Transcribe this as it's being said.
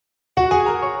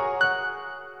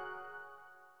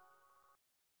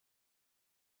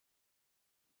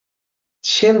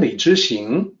千里之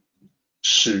行，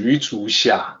始于足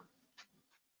下。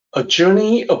A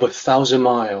journey of 1,000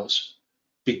 miles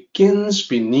begins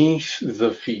beneath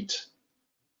the feet.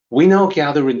 We now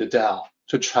gather in the Tao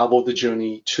to travel the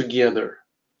journey together.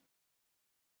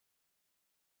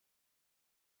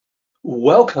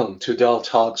 Welcome to Tao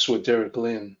Talks with Derek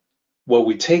Lin, where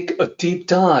we take a deep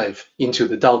dive into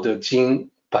the Tao Te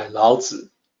Ching by Laozi.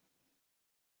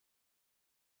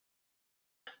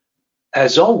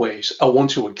 As always, I want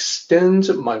to extend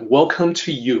my welcome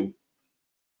to you.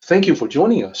 Thank you for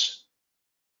joining us.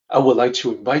 I would like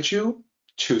to invite you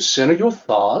to center your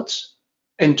thoughts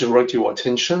and direct your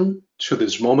attention to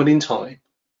this moment in time,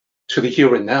 to the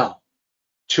here and now,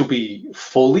 to be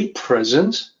fully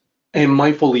present and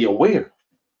mindfully aware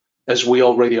as we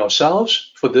are ready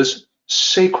ourselves for this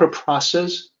sacred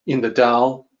process in the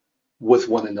Tao with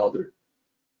one another.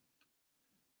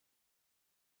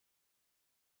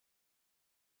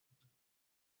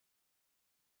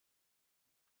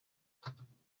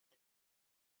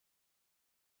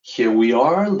 Here we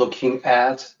are looking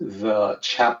at the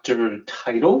chapter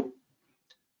title,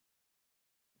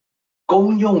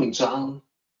 功用章.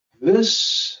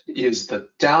 This is the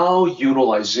Tao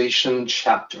Utilization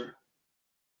chapter.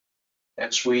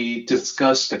 As we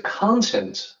discuss the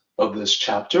content of this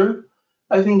chapter,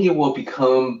 I think it will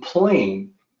become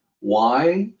plain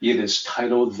why it is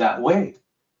titled that way.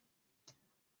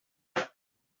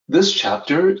 This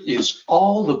chapter is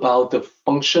all about the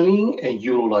functioning and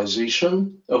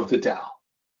utilization of the Tao.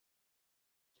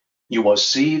 You will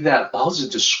see that Laozi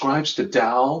describes the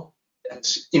Tao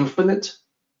as infinite,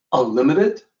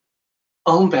 unlimited,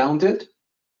 unbounded,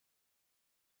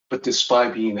 but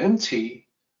despite being empty,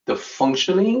 the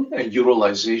functioning and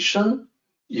utilization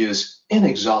is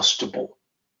inexhaustible.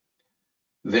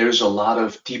 There's a lot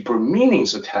of deeper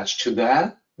meanings attached to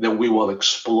that we will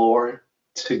explore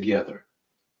together.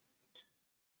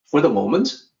 For the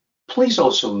moment, please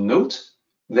also note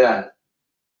that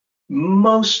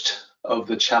most of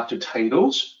the chapter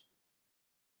titles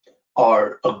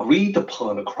are agreed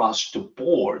upon across the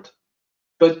board,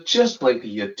 but just like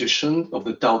the edition of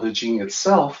the Tao Te Ching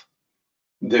itself,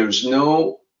 there's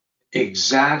no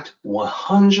exact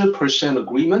 100%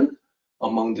 agreement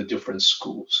among the different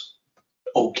schools.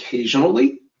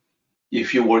 Occasionally,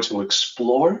 if you were to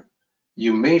explore,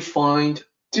 you may find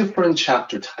different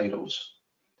chapter titles,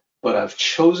 but I've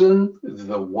chosen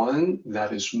the one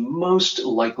that is most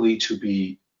likely to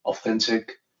be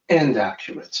authentic and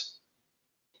accurate.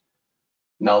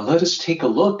 Now let us take a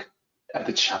look at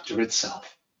the chapter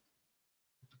itself.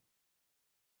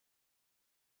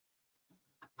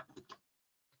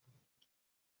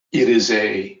 It is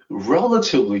a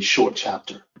relatively short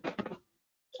chapter.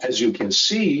 As you can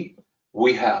see,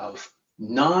 we have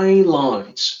 9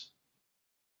 lines.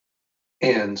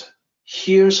 And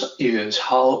here is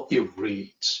how it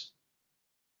reads.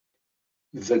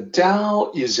 The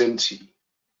Tao is empty.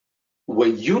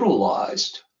 When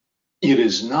utilized, it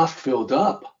is not filled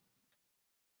up.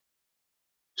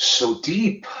 So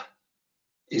deep,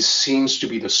 it seems to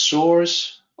be the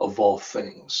source of all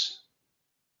things.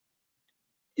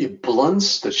 It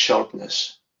blunts the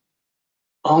sharpness,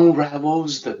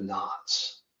 unravels the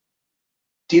knots,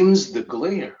 dims the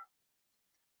glare,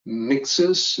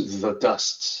 mixes the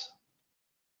dusts.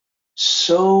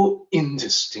 So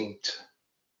indistinct,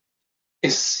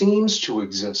 it seems to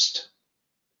exist.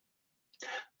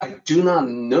 I do not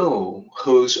know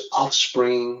whose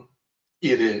offspring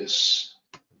it is.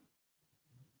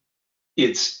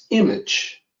 Its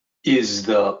image is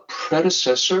the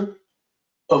predecessor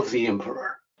of the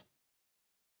emperor.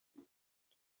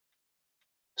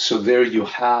 So there you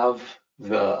have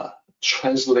the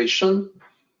translation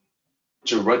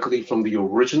directly from the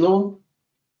original,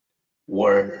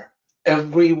 where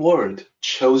every word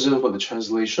chosen for the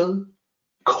translation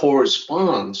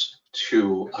corresponds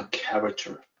to a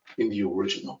character in the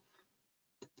original.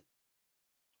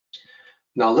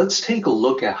 Now let's take a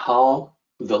look at how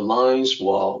the lines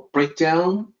will break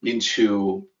down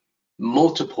into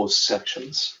multiple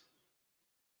sections.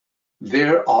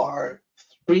 There are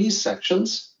 3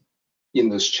 sections in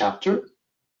this chapter,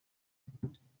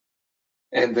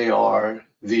 and they are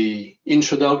the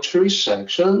introductory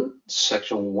section,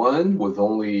 section 1 with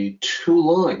only 2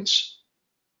 lines,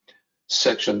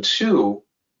 section 2,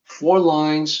 4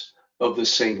 lines of the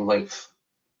same length.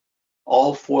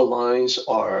 All 4 lines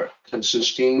are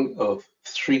consisting of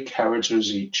 3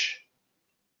 characters each.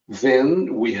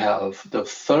 Then we have the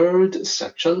 3rd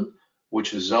section,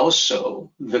 which is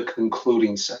also the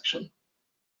concluding section.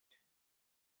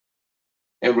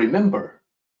 And remember,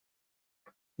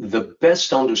 the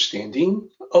best understanding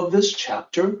of this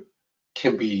chapter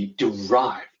can be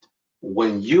derived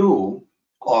when you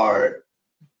are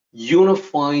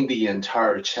unifying the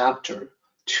entire chapter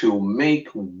to make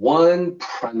one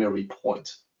primary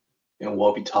point, and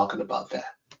we'll be talking about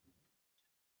that.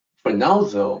 For now,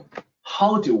 though,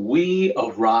 how do we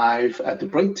arrive at the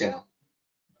breakdown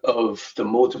of the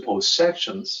multiple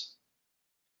sections?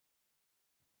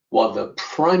 Well, the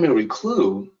primary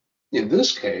clue in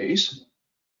this case,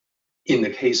 in the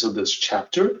case of this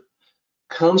chapter,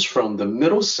 comes from the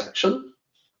middle section,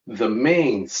 the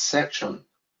main section,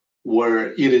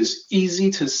 where it is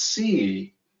easy to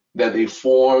see that they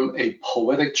form a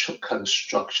poetic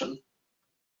construction.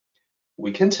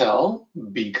 We can tell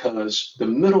because the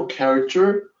middle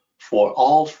character for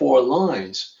all 4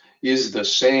 lines is the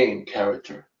same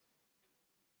character.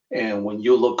 And when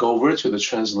you look over to the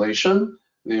translation,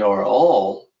 they are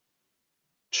all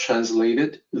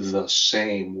translated the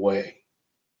same way.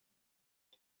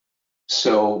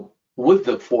 So with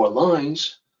the 4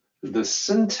 lines, the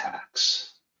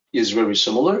syntax is very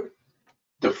similar.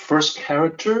 The first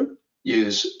character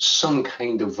is some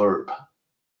kind of verb.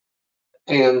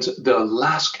 And the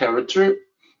last character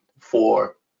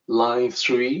for line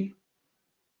 3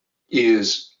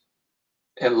 is,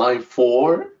 and line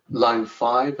 4, line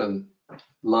 5, and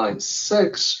line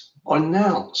 6 are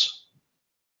nouns,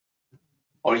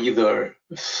 are either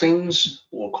things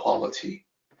or quality.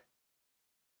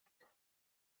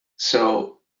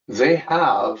 So they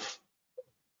have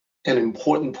an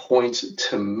important point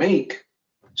to make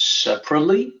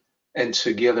separately and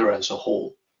together as a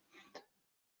whole.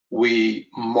 We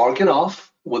mark it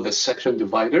off with a section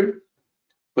divider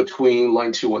between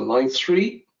line 2 and line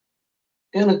 3,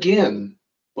 and again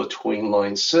between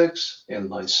line 6 and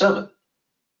line 7.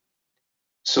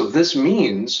 So this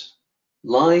means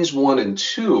lines 1 and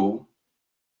 2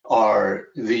 are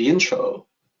the intro,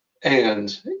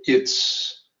 and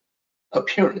it's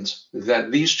apparent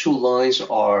that these 2 lines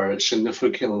are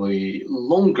significantly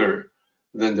longer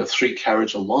than the 3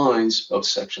 character lines of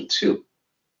section 2.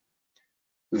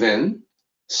 Then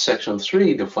section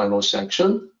 3, the final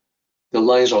section, the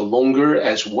lines are longer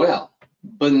as well,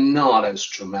 but not as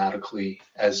dramatically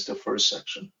as the first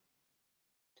section.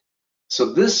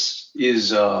 So this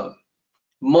is a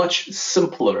much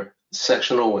simpler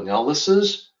sectional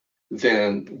analysis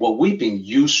than what we've been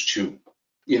used to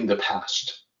in the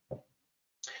past.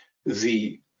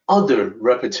 The other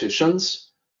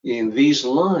repetitions in these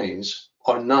lines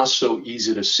are not so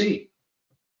easy to see.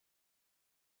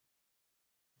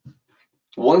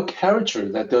 One character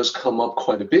that does come up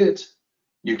quite a bit,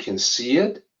 you can see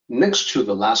it next to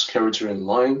the last character in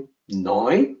line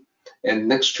 9 and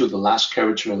next to the last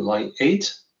character in line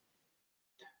 8.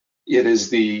 It is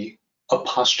the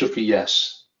apostrophe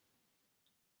S.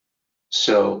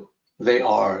 So they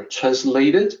are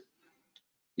translated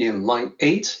in line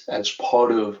 8 as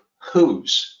part of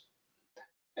whose.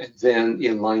 And then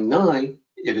in line 9,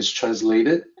 it is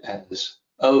translated as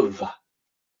of.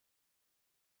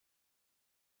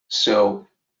 So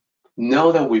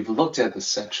now that we've looked at the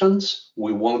sections,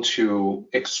 we want to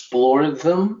explore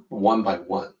them one by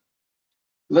one.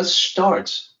 Let's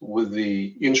start with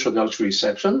the introductory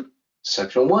section,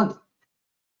 section 1.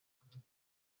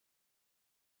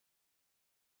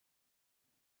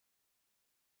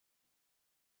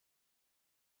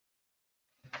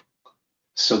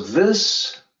 So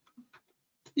this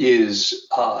is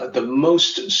the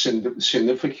most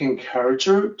significant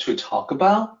character to talk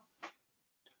about.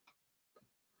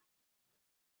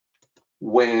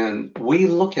 When we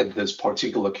look at this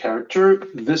particular character,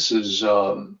 this is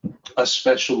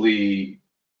especially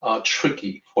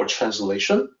tricky for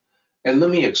translation. And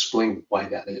let me explain why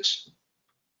that is.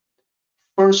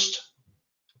 First,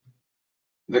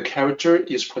 the character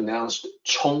is pronounced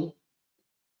Chong.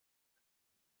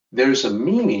 There's a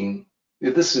meaning.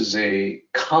 This is a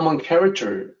common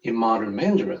character in modern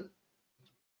Mandarin.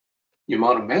 In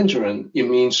modern Mandarin, it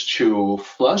means to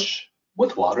flush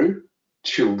with water,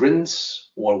 to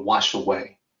rinse or wash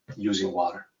away using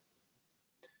water.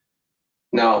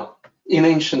 Now, in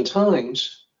ancient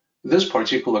times, this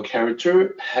particular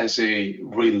character has a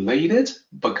related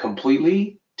but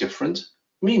completely different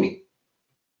meaning.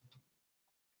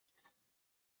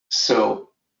 So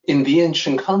in the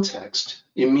ancient context,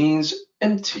 it means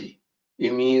empty.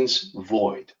 It means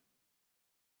void.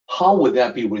 How would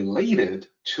that be related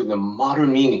to the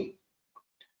modern meaning?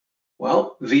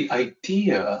 Well, the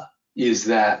idea is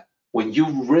that when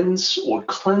you rinse or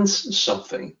cleanse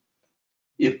something,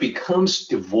 it becomes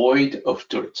devoid of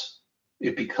dirt.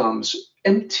 It becomes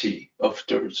empty of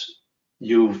dirt.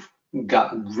 You've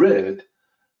gotten rid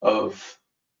of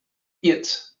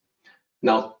it.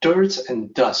 Now, dirt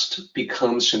and dust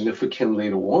become significant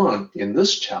later on in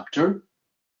this chapter.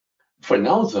 For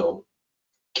now, though,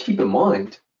 keep in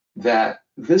mind that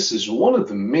this is one of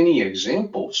the many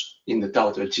examples in the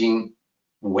Tao Te Ching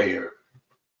where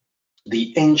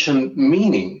the ancient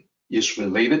meaning is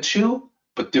related to,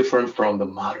 but different from the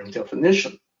modern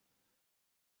definition.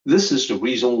 This is the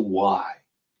reason why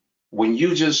when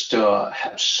you just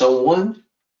have someone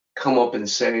come up and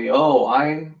say, oh,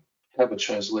 I have a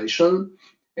translation,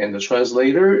 and the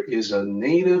translator is a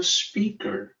native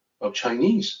speaker of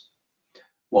Chinese.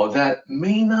 Well, that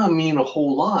may not mean a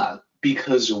whole lot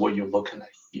because of what you're looking at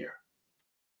here.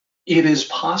 It is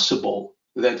possible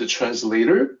that the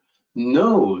translator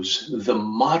knows the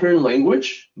modern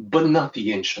language, but not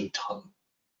the ancient tongue.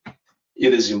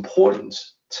 It is important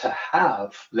to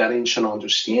have that ancient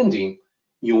understanding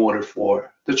in order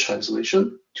for the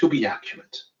translation to be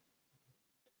accurate.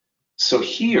 So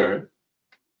here,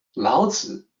 Lao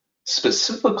Tzu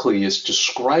specifically is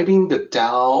describing the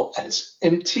Tao as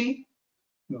empty,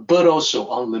 but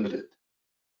also unlimited.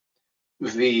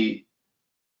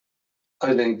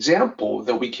 An example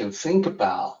that we can think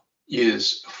about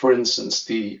is, for instance,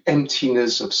 the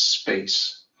emptiness of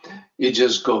space. It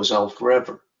just goes on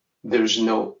forever. There's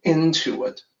no end to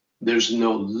it. There's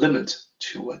no limit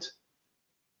to it.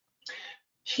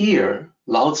 Here,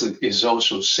 Lao Tzu is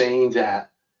also saying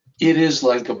that it is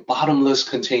like a bottomless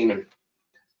container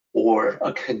or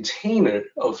a container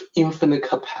of infinite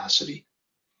capacity.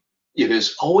 It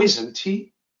is always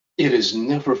empty. It is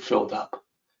never filled up.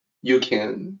 You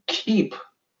can keep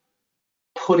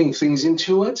putting things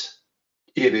into it.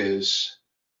 It is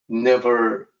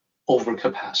never over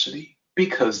capacity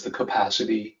because the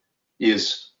capacity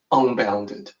is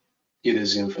unbounded. It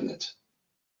is infinite.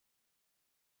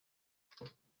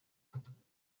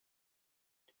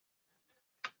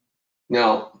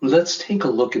 Now, let's take a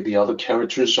look at the other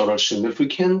characters that are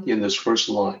significant in this first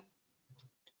line.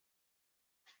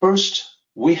 First,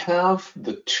 we have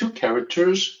the two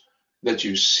characters that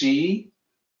you see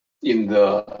in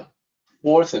the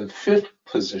fourth and fifth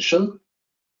position.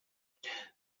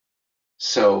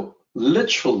 So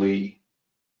literally,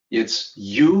 it's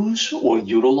use or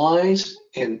utilize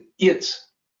and it.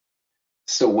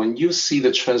 So when you see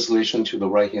the translation to the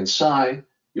right-hand side,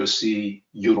 you'll see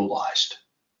utilized.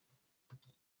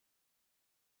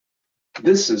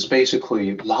 This is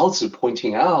basically Lao Tzu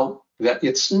pointing out that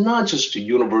it's not just a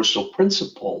universal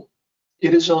principle,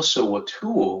 it is also a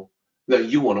tool that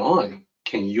you and I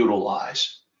can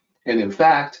utilize. And in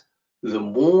fact, the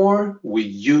more we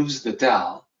use the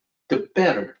Tao, the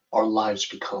better our lives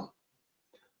become.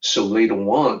 So later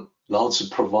on, Lao Tzu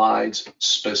provides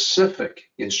specific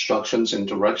instructions and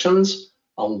directions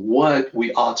on what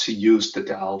we ought to use the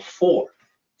Tao for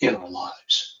in our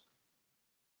lives.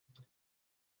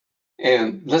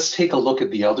 And let's take a look at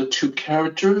the other two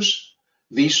characters,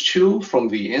 these two from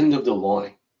the end of the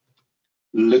line.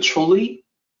 Literally,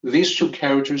 these two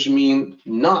characters mean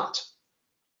not.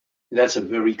 That's a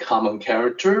very common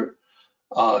character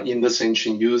in this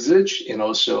ancient usage and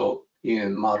also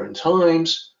in modern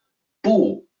times.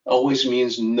 Bu always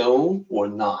means no or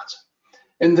not.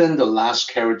 And then the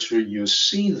last character you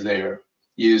see there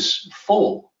is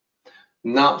full.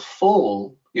 Not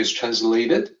full is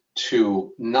translated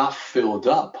to not filled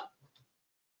up.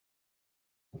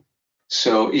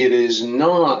 So it is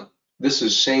not, this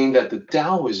is saying that the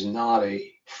Tao is not a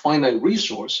finite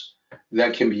resource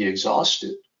that can be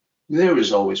exhausted. There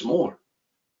is always more.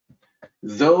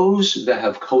 Those that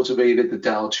have cultivated the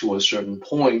Tao to a certain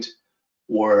point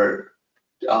where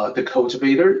the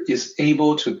cultivator is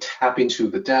able to tap into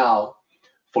the Tao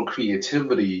for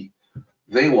creativity,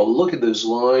 they will look at this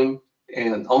line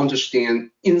and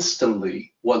understand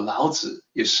instantly what Lao Tzu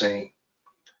is saying.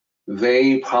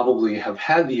 They probably have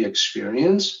had the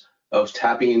experience of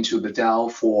tapping into the Tao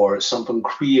for something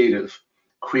creative,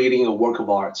 creating a work of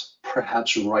art,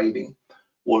 perhaps writing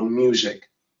or music.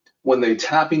 When they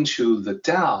tap into the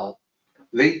Tao,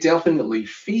 they definitely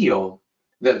feel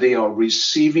that they are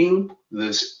receiving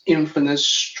this infinite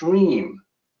stream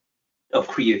of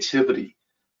creativity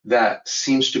that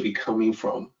seems to be coming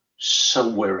from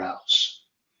somewhere else.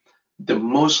 The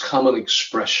most common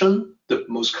expression, the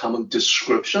most common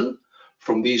description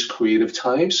from these creative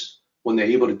types, when they're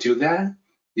able to do that,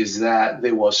 is that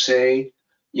they will say,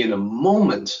 in a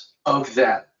moment of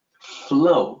that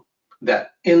flow,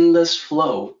 that endless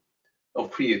flow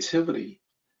of creativity,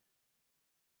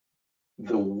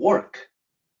 the work,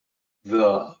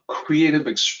 the creative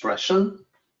expression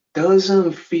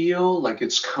doesn't feel like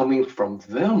it's coming from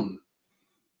them,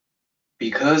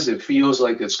 because it feels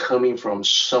like it's coming from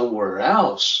somewhere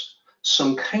else.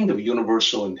 some kind of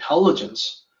universal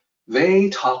intelligence, they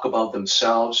talk about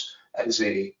themselves as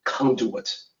a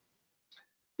conduit.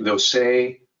 They'll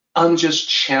say, I'm just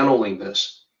channeling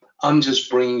this. I'm just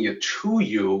bringing it to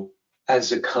you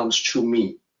as it comes to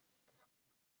me.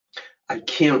 I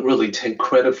can't really take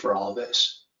credit for all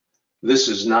this. This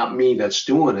is not me that's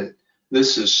doing it.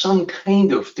 This is some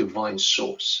kind of divine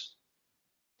source.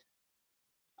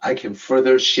 I can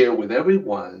further share with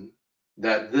everyone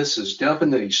that this is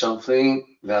definitely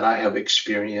something that I have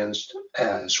experienced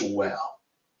as well.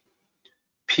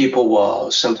 People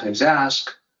will sometimes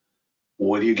ask,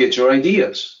 where do you get your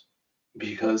ideas?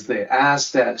 Because they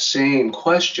ask that same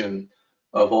question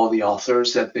of all the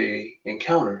authors that they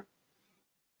encounter.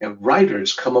 And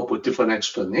writers come up with different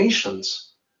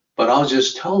explanations, but I'll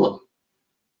just tell them,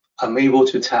 I'm able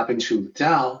to tap into the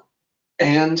Tao,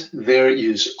 and there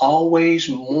is always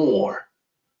more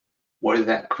where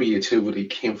that creativity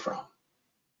came from.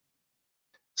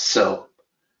 So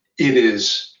it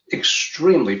is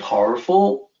extremely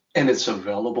powerful, and it's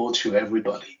available to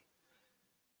everybody.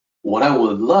 What I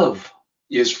would love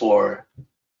is for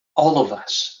all of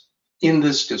us in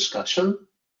this discussion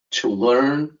to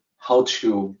learn how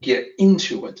to get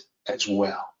into it as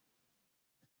well.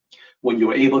 When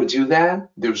you're able to do that,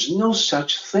 there's no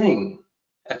such thing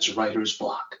as writer's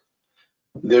block.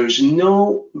 There's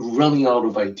no running out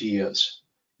of ideas.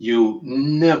 You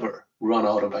never run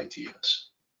out of ideas.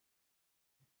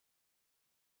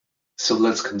 So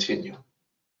let's continue.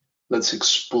 Let's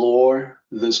explore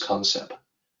this concept.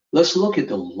 Let's look at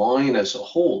the line as a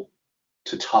whole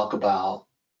to talk about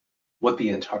what the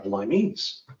entire line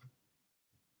means.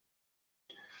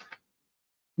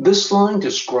 This line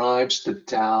describes the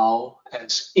Tao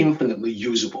as infinitely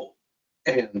usable,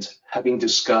 and having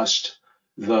discussed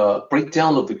the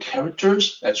breakdown of the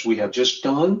characters as we have just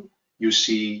done,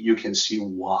 you can see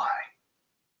why.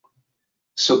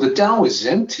 So the Tao is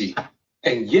empty,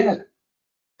 and yet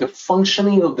the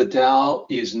functioning of the Tao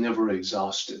is never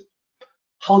exhausted.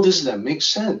 How does that make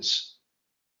sense?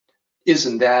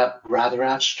 Isn't that rather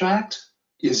abstract?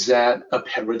 Is that a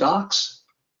paradox?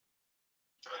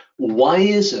 Why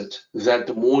is it that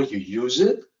the more you use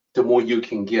it, the more you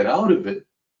can get out of it?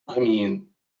 I mean,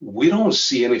 we don't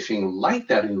see anything like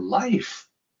that in life,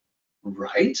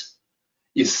 right?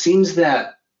 It seems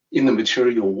that in the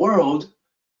material world,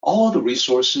 all the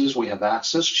resources we have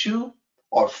access to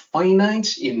are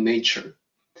finite in nature.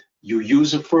 You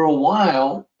use it for a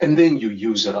while, and then you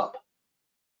use it up.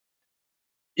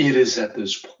 It is at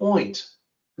this point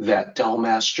that Tao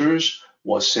masters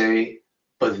will say,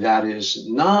 but that is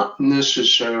not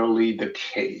necessarily the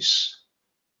case.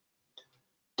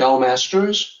 Tao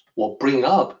masters will bring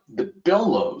up the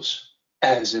bellows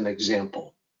as an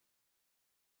example.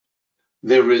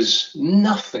 There is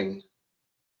nothing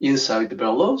inside the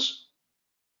bellows.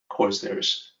 Of course,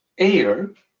 there's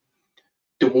air.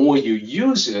 The more you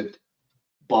use it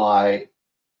by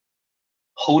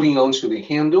holding onto the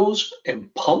handles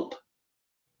and pump,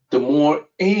 the more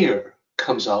air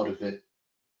comes out of it.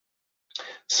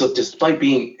 So despite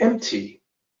being empty,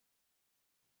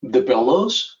 the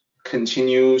bellows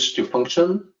continues to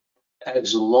function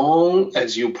as long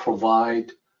as you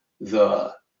provide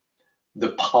the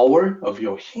power of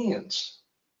your hands.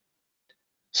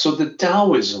 So the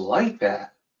Tao is like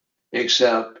that,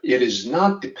 except it is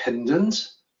not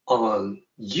dependent on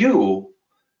you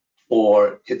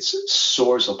for its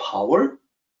source of power.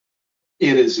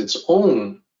 It is its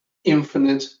own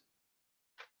infinite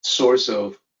source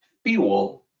of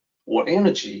fuel or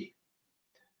energy.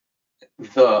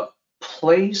 The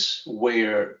place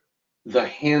where the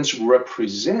hands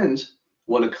represent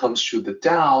when it comes to the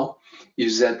Tao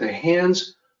is that the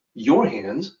hands, your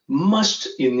hands, must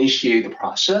initiate the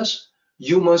process.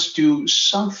 You must do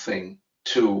something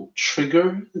to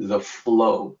trigger the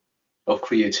flow of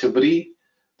creativity,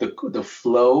 the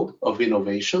flow of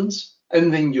innovations,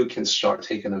 and then you can start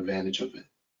taking advantage of it.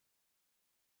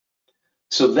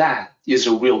 So that is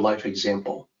a real life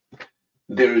example.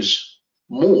 There's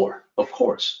more, of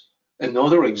course.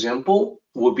 Another example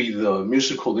would be the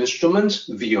musical instrument,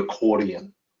 the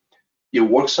accordion. It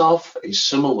works off a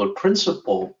similar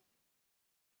principle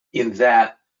in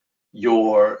that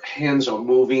your hands are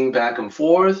moving back and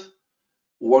forth,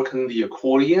 working the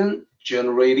accordion,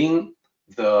 generating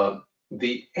the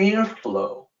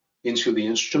airflow into the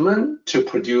instrument to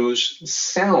produce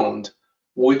sound,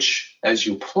 which, as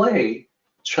you play,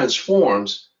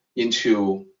 transforms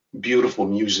into beautiful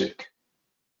music.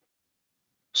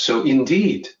 So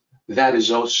indeed, that is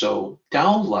also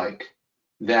Tao-like,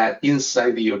 that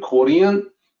inside the accordion,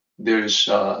 there's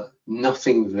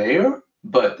nothing there,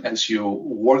 but as you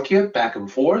work it back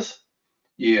and forth,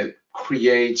 it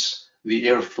creates the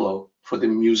airflow for the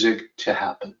music to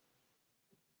happen.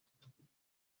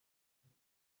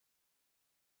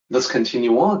 Let's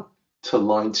continue on to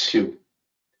line 2.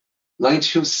 Line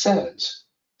 2 says,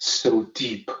 so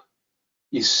deep,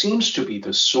 it seems to be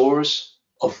the source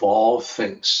of all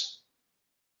things.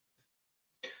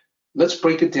 Let's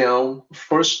break it down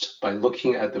first by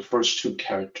looking at the first 2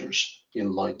 characters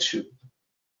in line 2.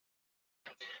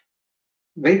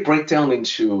 They break down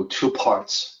into 2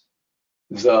 parts.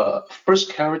 The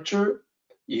first character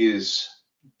is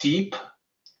deep,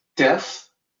 depth,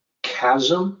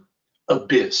 chasm,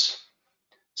 abyss.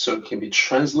 So it can be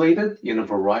translated in a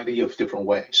variety of different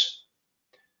ways.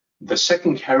 The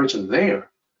second character there,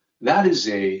 that is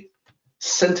a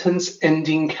sentence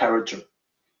ending character.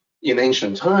 In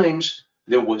ancient times,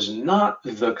 there was not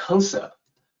the concept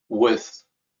with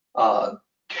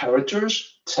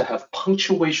characters to have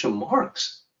punctuation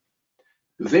marks.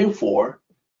 Therefore,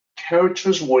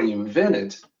 characters were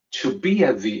invented to be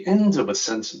at the end of a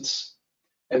sentence,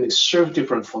 and they serve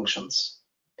different functions.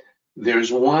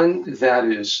 There's one that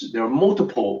is, there are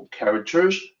multiple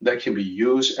characters that can be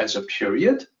used as a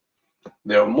period.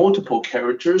 There are multiple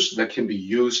characters that can be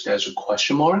used as a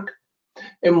question mark,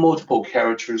 and multiple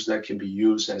characters that can be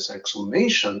used as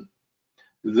exclamation.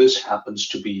 This happens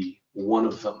to be one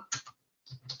of them.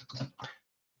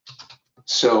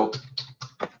 So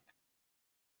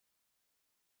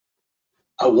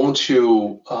I want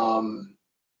to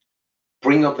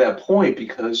bring up that point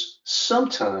because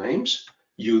sometimes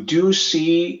you do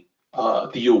see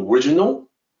the original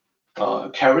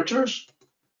characters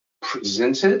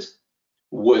presented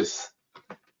with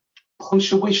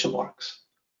punctuation marks.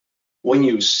 When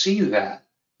you see that,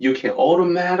 you can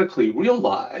automatically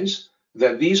realize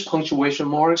that these punctuation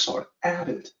marks are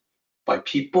added by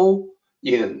people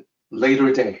in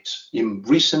later days, in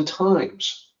recent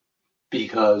times,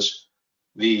 because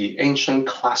the ancient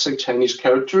classic Chinese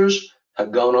characters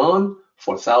have gone on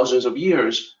for thousands of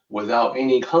years without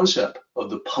any concept of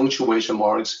the punctuation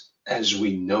marks as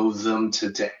we know them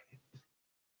today.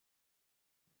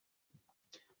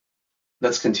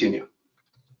 Let's continue.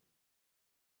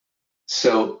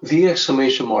 So the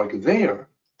exclamation mark there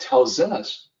tells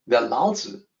us that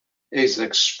Laozi is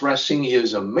expressing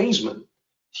his amazement.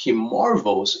 He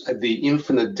marvels at the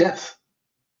infinite depth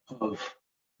of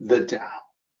the Tao.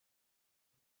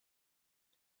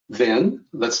 Then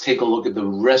let's take a look at the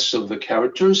rest of the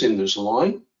characters in this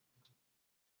line.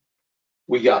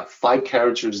 We got 5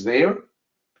 characters there.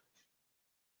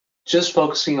 Just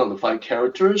focusing on the 5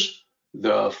 characters,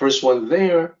 the first one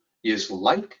there is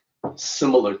like,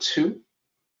 similar to.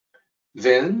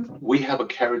 Then we have a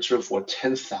character for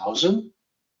 10,000.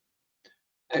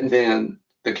 And then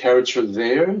the character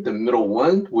there, the middle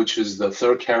one, which is the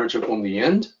third character from the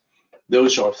end,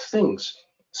 those are things,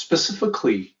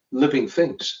 specifically living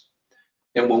things.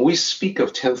 And when we speak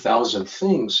of 10,000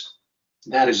 things,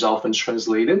 that is often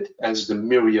translated as the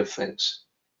myriad things.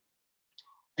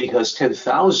 Because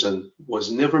 10,000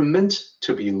 was never meant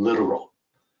to be literal.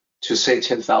 To say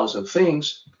 10,000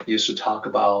 things is to talk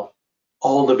about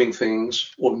all living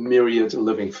things or myriad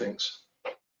living things.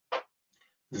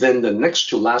 Then the next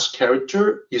to last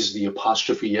character is the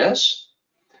apostrophe S.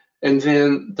 And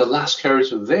then the last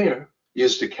character there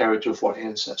is the character for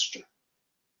ancestor.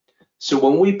 So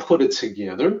when we put it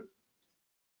together,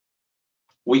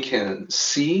 we can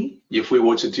see, if we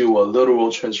were to do a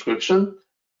literal transcription,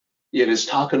 it is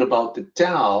talking about the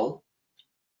Tao.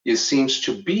 It seems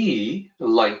to be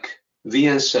like the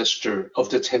ancestor of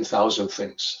the 10,000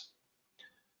 things.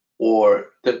 Or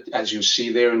that, as you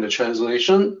see there in the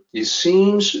translation, it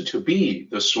seems to be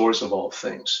the source of all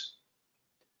things.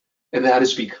 And that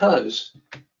is because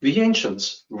the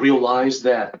ancients realized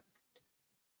that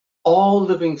all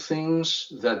living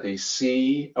things that they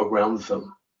see around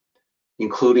them,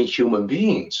 including human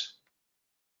beings,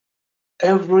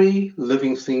 every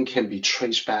living thing can be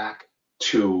traced back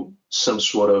to some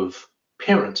sort of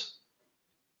parent.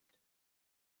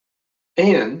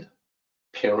 And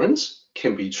parents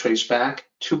can be traced back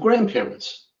to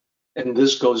grandparents. And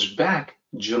this goes back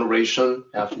generation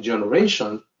after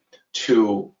generation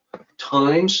to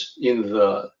times in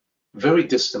the very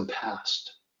distant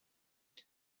past.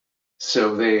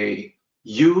 So they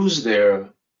use their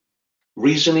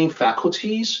reasoning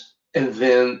faculties and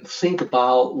then think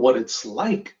about what it's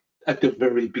like at the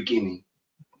very beginning.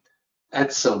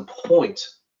 At some point,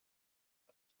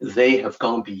 they have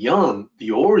gone beyond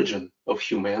the origin of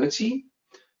humanity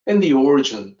and the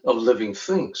origin of living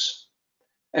things.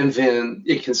 And then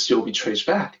it can still be traced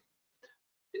back.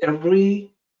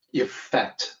 Every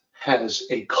effect has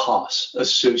a cause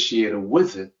associated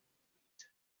with it.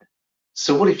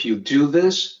 So what if you do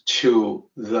this to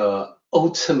the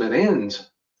ultimate end,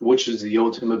 which is the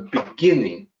ultimate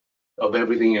beginning of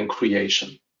everything in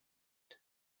creation?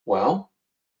 Well,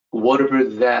 whatever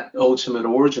that ultimate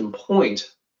origin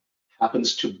point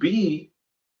happens to be,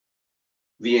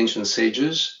 the ancient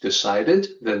sages decided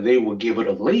that they would give it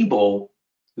a label,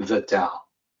 the Tao,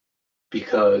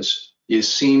 because it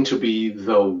seemed to be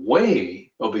the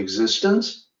way of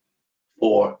existence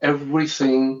for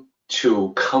everything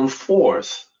to come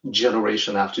forth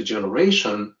generation after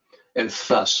generation, and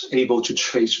thus able to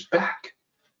trace back.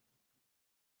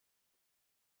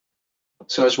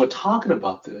 So as we're talking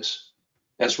about this,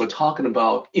 as we're talking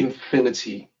about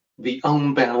infinity, the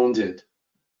unbounded,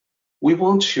 we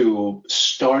want to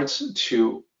start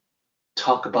to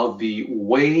talk about the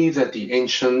way that the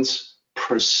ancients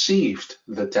perceived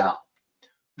the Tao.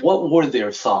 What were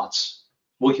their thoughts?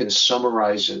 We can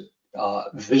summarize it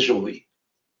visually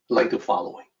like the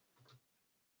following.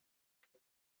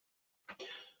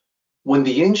 When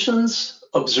the ancients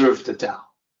observed the Tao,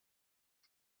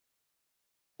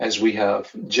 as we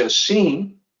have just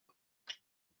seen,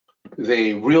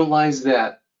 they realized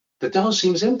that the Tao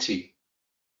seems empty,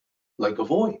 like a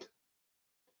void.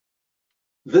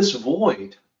 This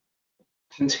void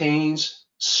contains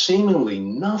seemingly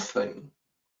nothing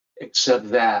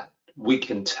except that we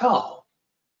can tell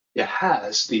it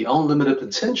has the unlimited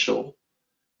potential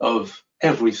of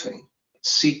everything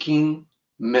seeking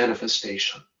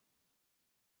manifestation.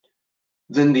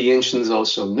 Then the ancients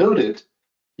also noted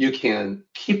you can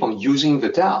keep on using the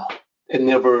Tao and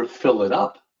never fill it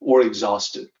up or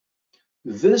exhaust it.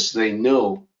 This they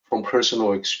know from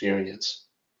personal experience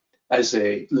as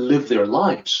they live their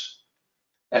lives,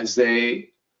 as they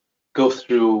go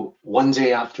through one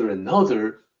day after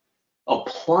another,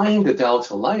 applying the Tao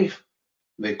to life.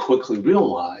 They quickly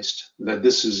realized that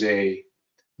this is a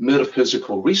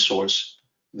metaphysical resource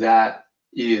that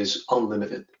is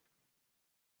unlimited.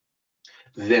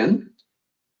 Then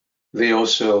they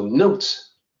also note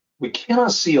we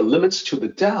cannot see a limit to the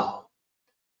Tao.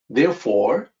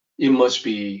 Therefore, it must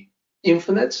be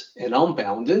infinite and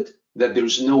unbounded, that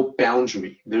there's no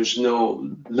boundary, there's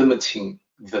no limiting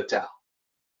the Tao.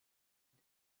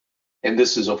 And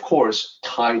this is, of course,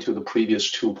 tied to the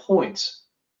previous 2 points.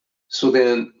 So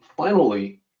then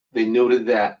finally, they noted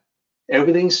that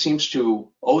everything seems to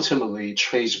ultimately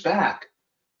trace back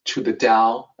to the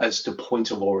Tao as the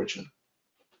point of origin.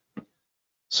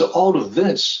 So all of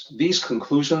this, these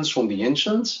conclusions from the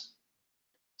ancients,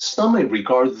 some may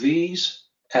regard these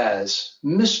as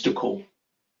mystical,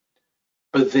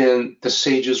 but then the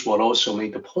sages will also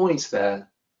make the point that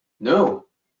no,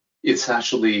 it's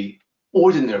actually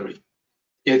ordinary.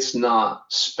 It's not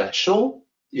special.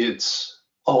 It's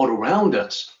all around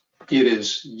us. It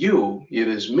is you, it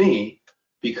is me,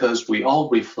 because we all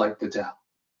reflect the Tao.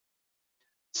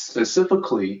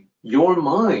 Specifically, your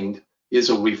mind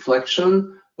is a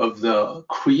reflection of the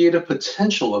creative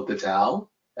potential of the Tao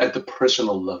at the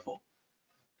personal level.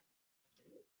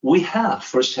 We have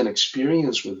firsthand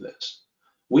experience with this.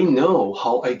 We know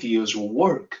how ideas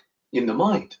work in the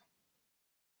mind.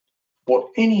 For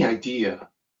any idea,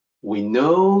 we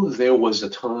know there was a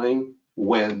time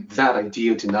when that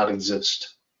idea did not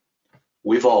exist.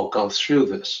 We've all gone through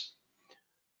this.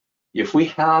 If we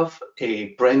have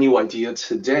a brand new idea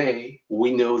today,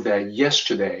 we know that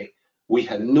yesterday we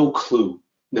had no clue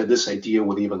that this idea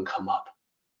would even come up.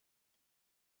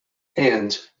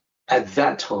 And at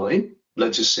that time,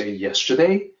 let's just say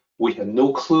yesterday, we had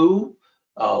no clue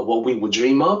what we would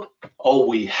dream up. All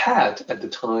we had at the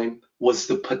time was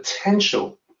the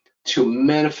potential to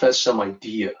manifest some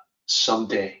idea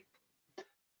someday.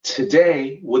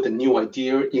 Today, with a new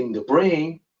idea in the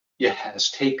brain, it has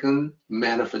taken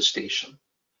manifestation.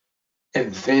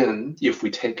 And then if we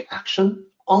take action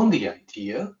on the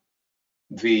idea,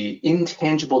 the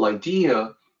intangible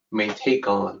idea may take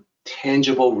on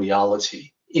tangible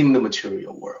reality in the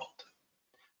material world.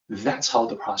 That's how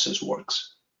the process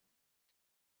works.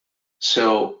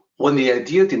 So when the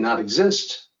idea did not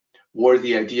exist, where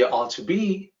the idea ought to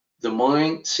be, the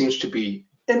mind seems to be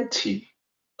empty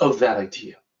of that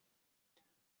idea.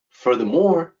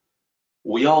 Furthermore,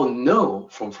 we all know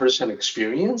from firsthand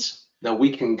experience that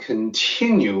we can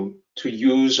continue to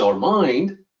use our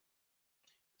mind.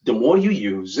 The more you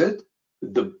use it,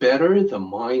 the better the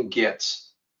mind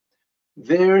gets.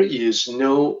 There is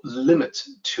no limit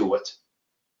to it,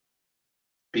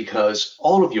 because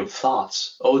all of your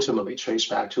thoughts ultimately trace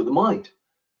back to the mind,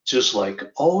 just like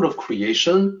all of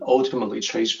creation ultimately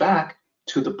trace back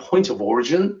to the point of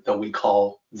origin that we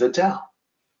call the Tao.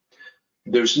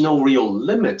 There's no real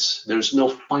limits, there's no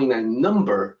finite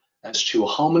number as to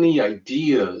how many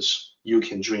ideas you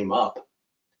can dream up.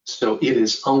 So it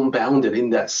is unbounded in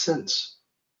that sense.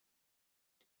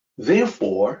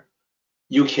 Therefore,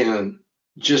 you can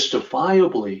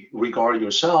justifiably regard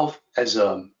yourself as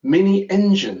a mini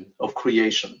engine of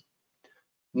creation.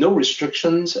 No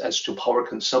restrictions as to power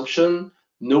consumption,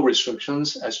 no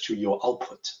restrictions as to your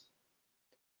output.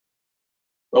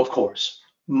 Of course,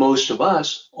 most of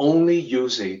us only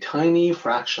use a tiny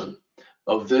fraction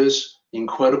of this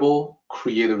incredible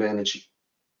creative energy.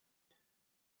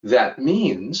 That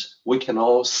means we can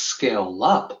all scale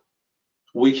up.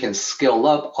 We can scale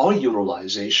up our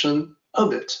utilization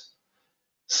of it,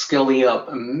 scaling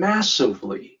up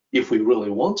massively if we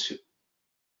really want to.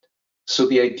 So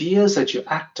the ideas that you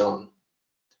act on,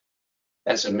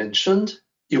 as I mentioned,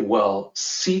 it will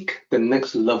seek the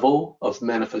next level of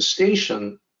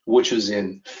manifestation, which is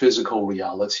in physical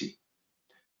reality.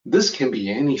 This can be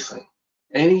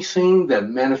anything that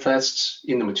manifests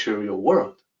in the material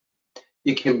world.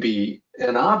 It can be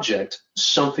an object,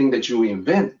 something that you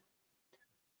invent,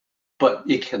 but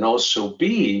it can also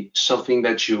be something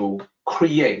that you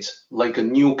create, like a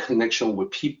new connection with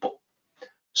people,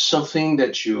 something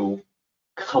that you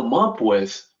come up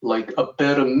with, like a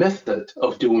better method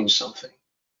of doing something.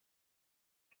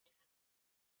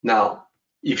 Now,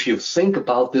 if you think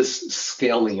about this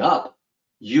scaling up,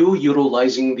 you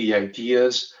utilizing the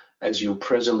ideas as you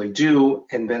presently do,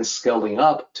 and then scaling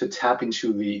up to tap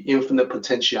into the infinite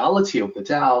potentiality of the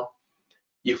Tao,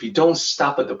 if you don't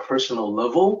stop at the personal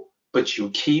level, but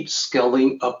you keep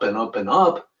scaling up and up and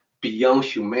up beyond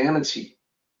humanity,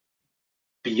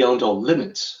 beyond our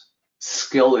limits,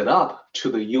 scale it up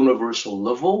to the universal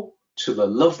level, to the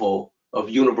level of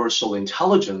universal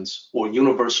intelligence or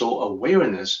universal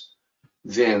awareness,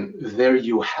 then there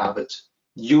you have it.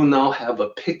 You now have a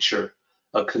picture,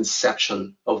 a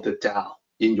conception of the Tao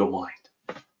in your mind.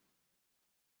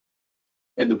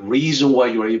 And the reason why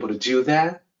you're able to do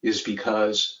that is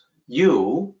because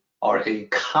you are a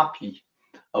copy,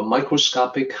 a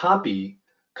microscopic copy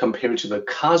compared to the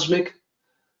cosmic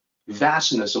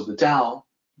vastness of the Tao,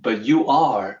 but you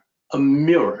are a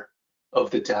mirror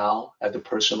of the Tao at the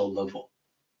personal level.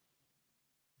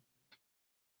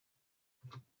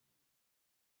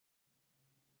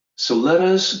 So let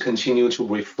us continue to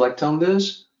reflect on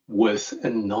this with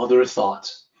another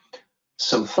thought.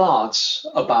 Some thoughts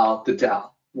about the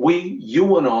Tao.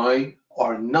 You and I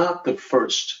are not the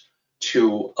first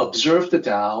to observe the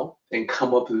Tao and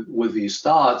come up with these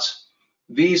thoughts.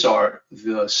 These are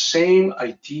the same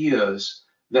ideas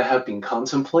that have been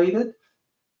contemplated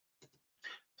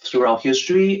throughout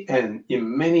history and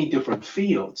in many different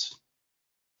fields.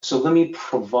 So let me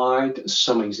provide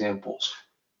some examples.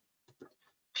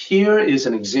 Here is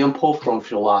an example from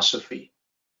philosophy.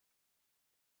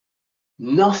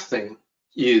 Nothing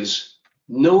is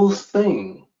no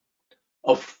thing,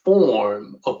 a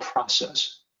form, a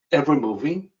process, ever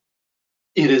moving.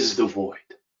 It is the void.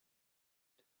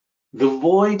 The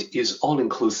void is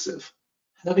all-inclusive,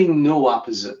 having no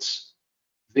opposites.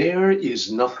 There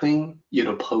is nothing it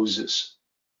opposes.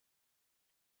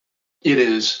 It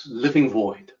is living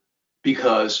void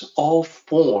because all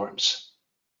forms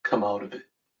come out of it.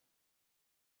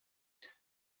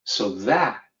 So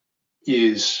that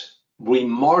is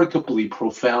remarkably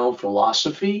profound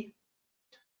philosophy.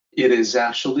 It is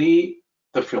actually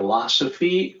the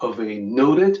philosophy of a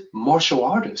noted martial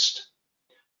artist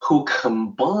who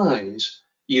combines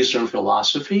Eastern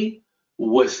philosophy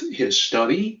with his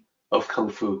study of Kung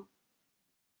Fu.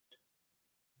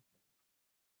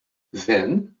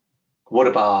 Then, what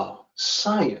about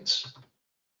science?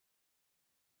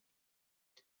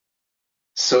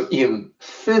 So in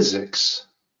physics,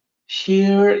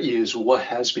 here is what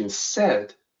has been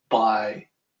said by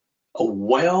a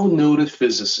well-noted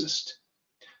physicist.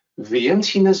 The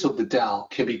emptiness of the Tao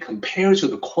can be compared to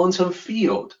the quantum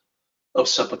field of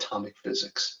subatomic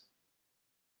physics.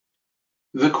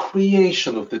 The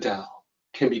creation of the Tao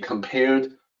can be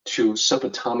compared to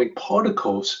subatomic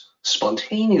particles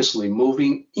spontaneously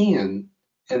moving in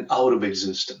and out of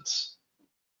existence.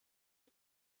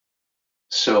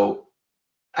 So,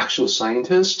 actual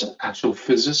scientist, actual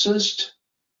physicist,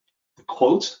 the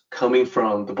quote coming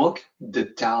from the book, The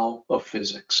Tao of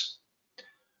Physics.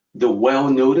 The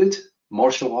well-noted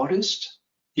martial artist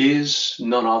is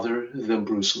none other than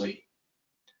Bruce Lee.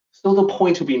 So the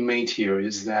point to be made here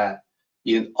is that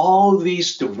in all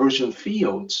these divergent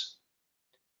fields,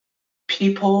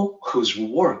 people whose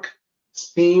work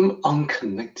seem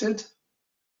unconnected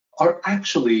are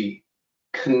actually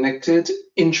connected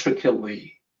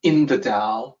intricately in the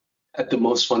Tao at the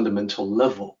most fundamental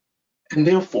level, and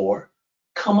therefore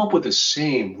come up with the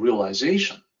same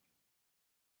realization.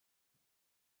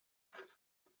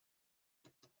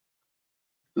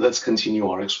 let's continue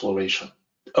our exploration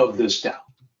of this Tao.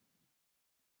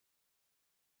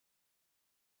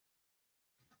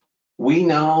 We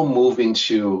now move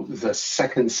into the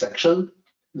second section.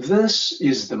 This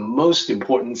is the most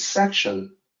important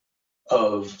section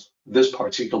of this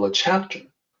particular chapter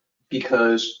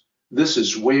because this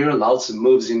is where Lao Tzu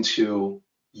moves into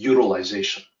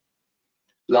utilization.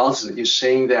 Lao Tzu is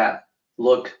saying that,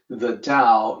 look, the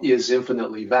Tao is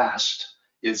infinitely vast,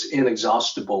 it's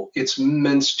inexhaustible, it's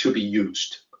meant to be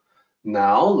used.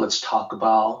 Now let's talk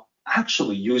about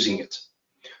actually using it.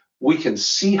 We can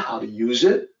see how to use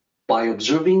it by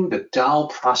observing the Tao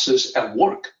process at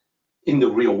work in the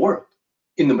real world,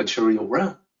 in the material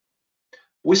realm.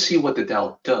 We see what the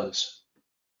Tao does.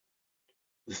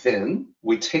 Then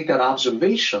we take that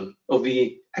observation of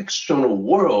the external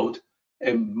world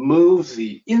and move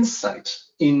the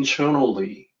insights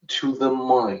internally to the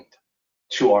mind,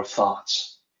 to our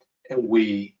thoughts, and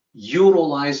we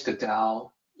utilize the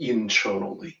Tao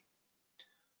internally.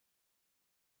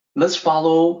 Let's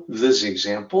follow this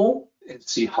example and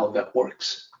see how that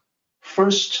works.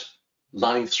 First,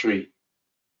 line 3.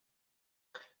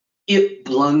 It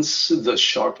blunts the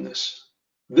sharpness.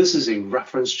 This is a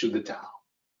reference to the Tao.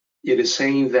 It is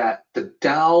saying that the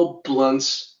Tao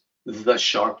blunts the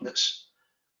sharpness.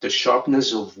 The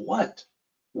sharpness of what?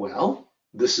 Well,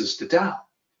 this is the Tao.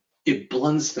 It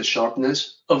blunts the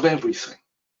sharpness of everything.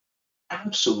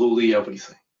 Absolutely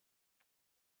everything.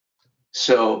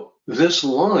 So this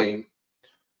line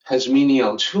has meaning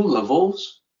on two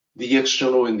levels, the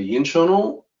external and the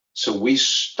internal. So we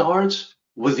start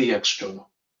with the external.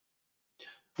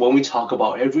 When we talk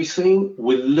about everything,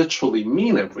 we literally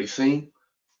mean everything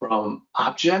from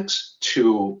objects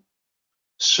to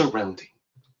surrounding.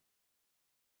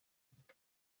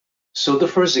 So the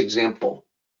first example,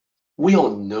 we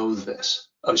all know this.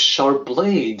 A sharp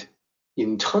blade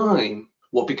in time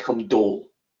will become dull.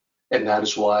 And that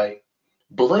is why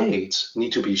blades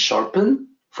need to be sharpened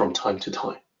from time to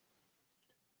time.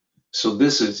 So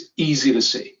this is easy to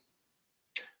see.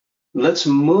 Let's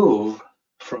move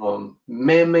from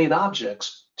man-made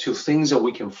objects to things that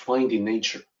we can find in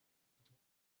nature.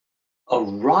 A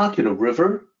rock in a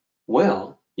river,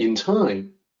 well, in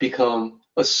time, become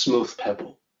a smooth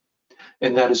pebble.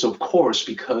 And that is, of course,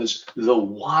 because the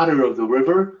water of the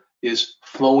river is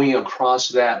flowing across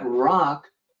that rock,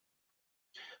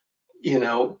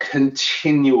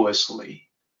 continuously,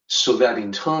 so that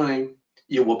in time,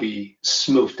 it will be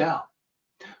smoothed out.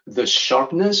 The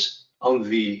sharpness on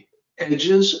the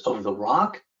edges of the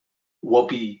rock will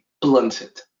be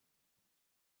blunted.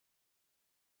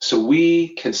 So we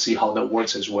can see how that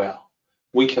works as well.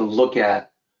 We can look in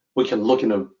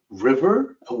a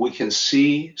river and we can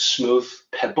see smooth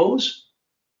pebbles,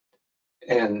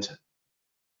 and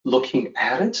looking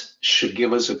at it should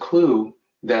give us a clue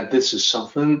that this is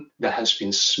something that has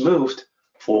been smoothed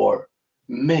for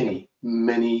many,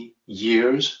 many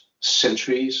years,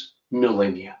 centuries,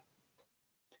 millennia.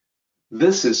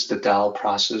 This is the Tao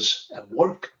process at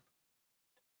work.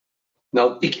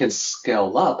 Now it can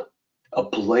scale up. A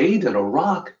blade and a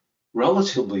rock,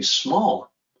 relatively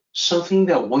small, something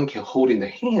that one can hold in the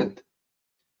hand.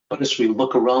 But as we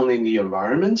look around in the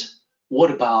environment,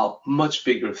 what about much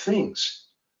bigger things?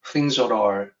 Things that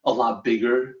are a lot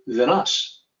bigger than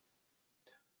us.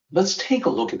 Let's take a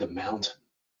look at the mountain.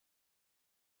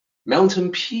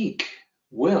 Mountain peak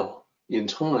will, in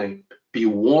time, be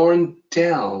worn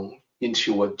down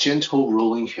into a gentle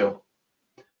rolling hill.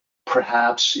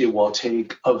 Perhaps it will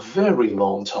take a very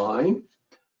long time,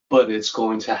 but it's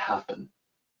going to happen.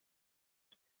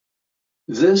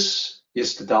 This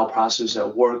is the Tao process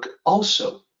at work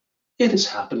also. It is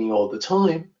happening all the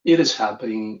time. It is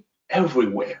happening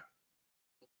everywhere.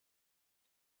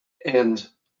 And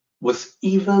with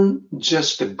even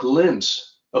just a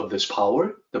glimpse of this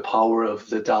power, the power of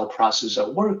the Tao process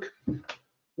at work,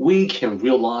 we can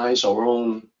realize our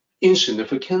own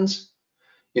insignificance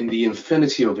in the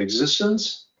infinity of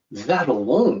existence. That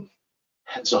alone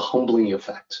has a humbling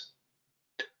effect.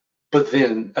 But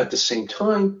then at the same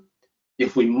time,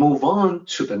 if we move on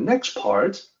to the next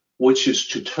part, which is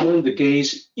to turn the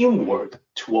gaze inward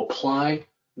to apply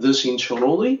this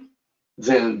internally,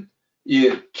 then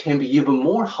it can be even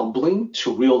more humbling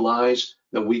to realize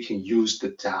that we can use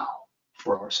the Tao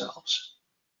for ourselves.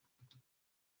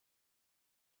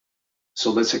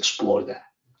 So let's explore that.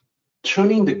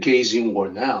 Turning the gaze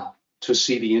inward now to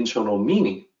see the internal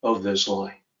meaning of this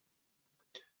line.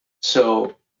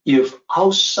 So if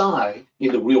outside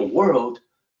in the real world,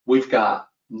 we've got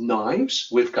knives,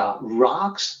 we've got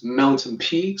rocks, mountain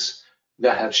peaks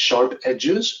that have sharp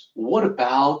edges, what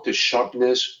about the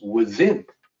sharpness within?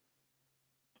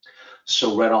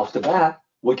 So right off the bat,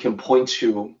 we can point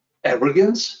to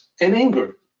arrogance and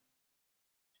anger.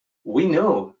 We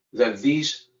know that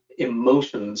these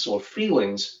emotions or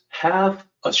feelings have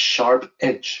a sharp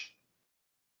edge.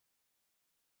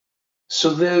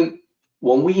 So then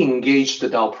when we engage the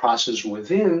Tao process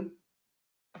within,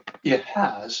 it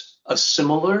has a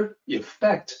similar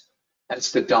effect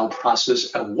as the Tao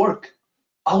process at work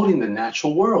out in the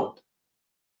natural world.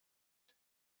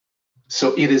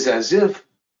 So it is as if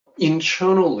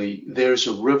internally there's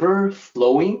a river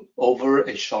flowing over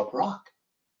a sharp rock,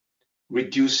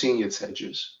 reducing its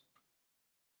edges.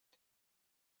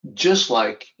 Just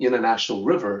like in a natural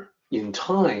river, in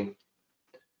time,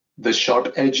 the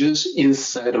sharp edges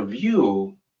inside of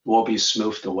you will be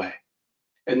smoothed away.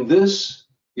 And this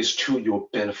is to your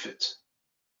benefit.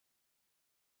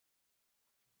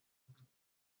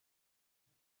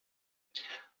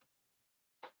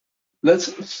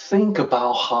 Let's think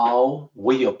about how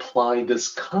we apply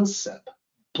this concept,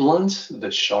 blunt the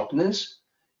sharpness,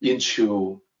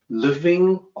 into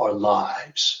living our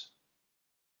lives.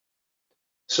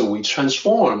 So we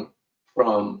transform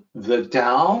from the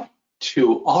Tao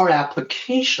to our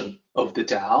application of the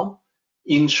Tao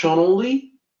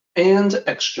internally and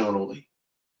externally.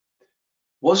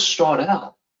 We'll start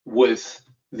out with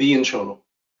the internal,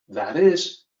 that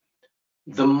is,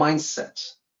 the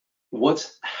mindset,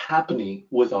 what's happening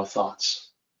with our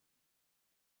thoughts.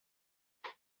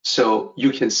 So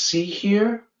you can see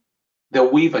here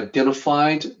that we've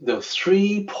identified the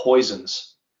 3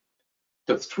 poisons.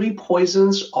 The 3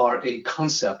 poisons are a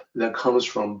concept that comes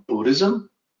from Buddhism.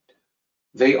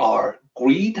 They are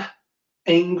greed,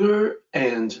 anger,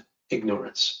 and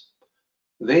ignorance.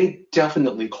 They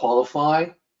definitely qualify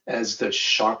as the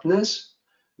sharpness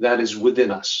that is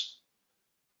within us,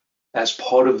 as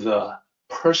part of the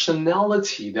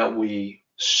personality that we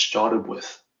started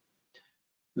with.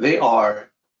 They are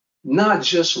not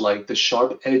just like the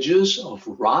sharp edges of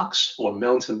rocks or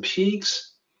mountain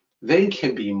peaks. They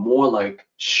can be more like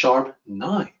sharp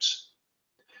knives.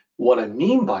 What I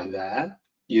mean by that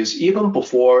is even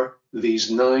before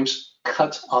these knives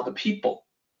cut other people,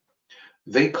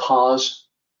 they cause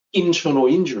internal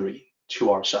injury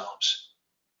to ourselves.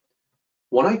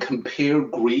 When I compare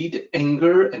greed,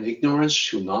 anger, and ignorance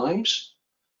to knives,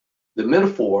 the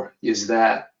metaphor is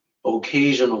that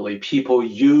occasionally people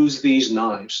use these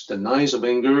knives, the knives of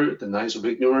anger, the knives of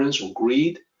ignorance or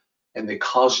greed, and they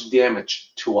cause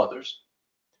damage to others.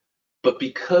 But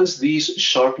because these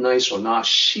sharp knives are not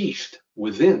sheathed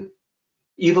within,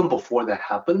 even before that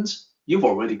happens, you've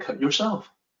already cut yourself.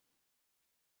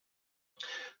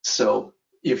 So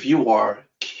if you are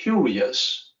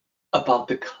curious about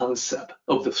the concept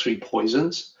of the 3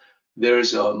 poisons,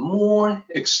 there's a more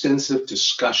extensive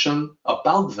discussion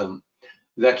about them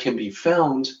that can be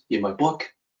found in my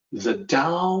book, The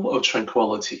Tao of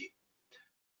Tranquility.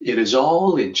 It is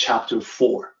all in chapter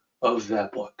 4 of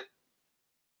that book.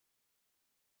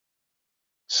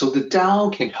 So the Tao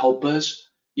can help us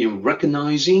in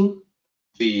recognizing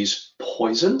these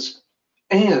poisons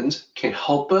and can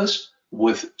help us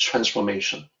with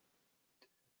transformation.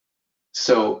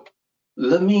 So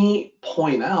let me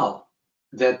point out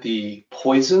that the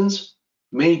poisons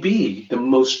may be the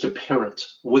most apparent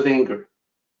with anger.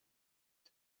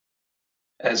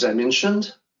 As I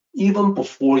mentioned, even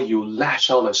before you lash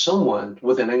out at someone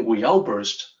with an angry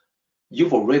outburst,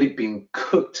 you've already been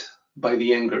cooked by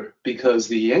the anger because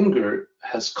the anger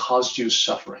has caused you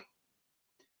suffering.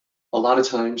 A lot of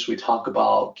times we talk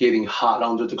about getting hot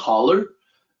under the collar.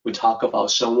 We talk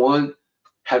about someone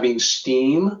having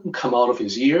steam come out of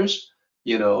his ears.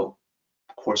 Of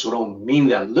course, we don't mean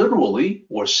that literally.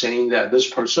 We're saying that this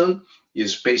person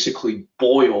is basically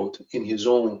boiled in his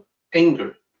own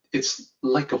anger. It's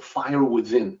like a fire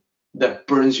within that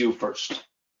burns you first.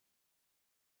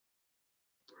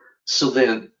 So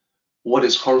then, what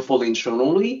is harmful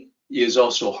internally is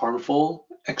also harmful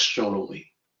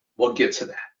externally. We'll get to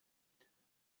that.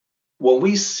 When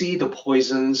we see the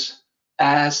poisons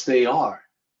as they are,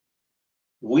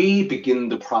 we begin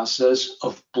the process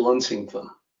of blunting them.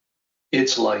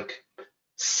 It's like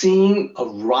seeing a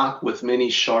rock with many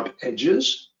sharp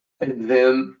edges and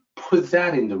then put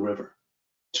that in the river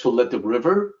to let the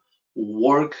river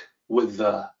work with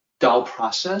the Tao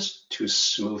process to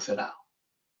smooth it out.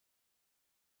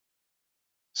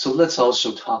 So let's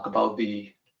also talk about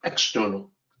the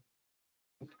external.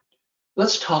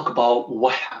 Let's talk about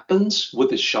what happens with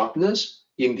the sharpness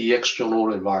in the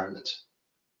external environment.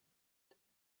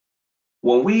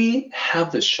 When we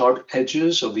have the sharp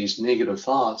edges of these negative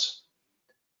thoughts,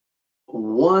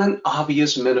 one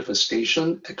obvious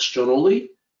manifestation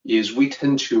externally is we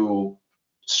tend to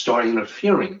start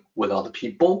interfering with other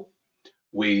people.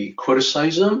 We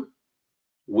criticize them.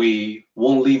 We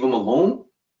won't leave them alone.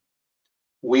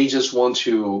 We just want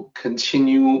to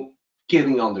continue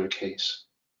getting on their case.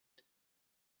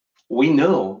 We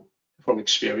know from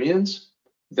experience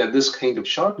that this kind of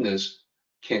sharpness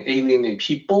can alienate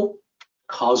people,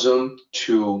 cause them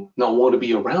to not want to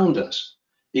be around us.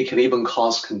 It can even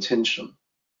cause contention.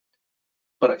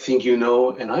 But I think you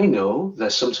know, and I know,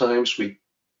 that sometimes we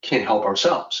can't help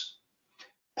ourselves.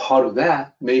 Part of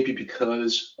that may be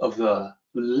because of the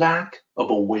lack of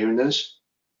awareness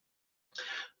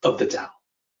of the Tao,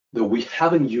 that we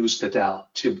haven't used the Tao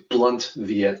to blunt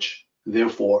the edge.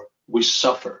 Therefore, we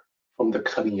suffer from the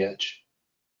cutting edge.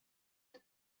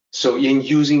 So in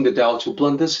using the Tao to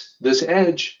blunt this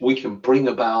edge, we can bring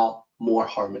about more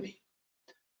harmony.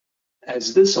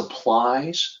 As this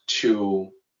applies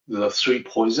to the three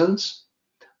poisons,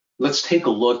 let's take a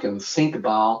look and think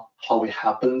about how it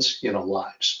happens in our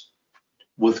lives.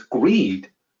 With greed,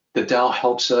 the Tao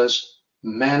helps us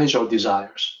manage our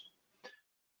desires.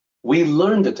 We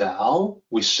learn the Tao,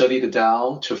 we study the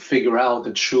Tao to figure out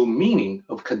the true meaning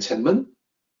of contentment,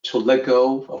 to let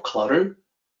go of clutter.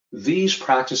 These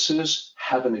practices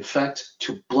have an effect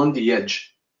to blunt the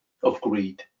edge of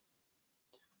greed.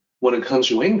 When it comes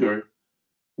to anger,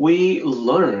 we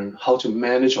learn how to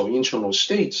manage our internal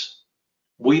states.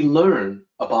 We learn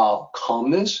about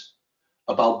calmness,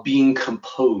 about being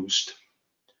composed.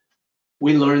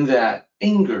 We learn that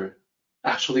anger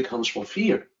actually comes from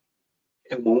fear.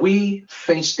 And when we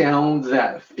face down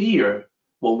that fear,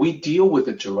 when we deal with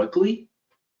it directly,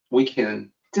 we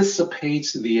can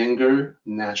dissipate the anger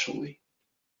naturally.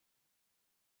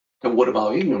 And what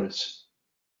about ignorance?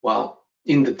 Well,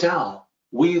 in the Tao,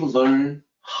 we learn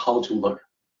how to learn.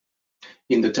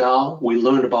 In the Tao, we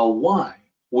learn about why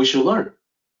we should learn.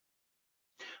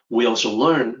 We also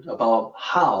learn about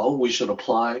how we should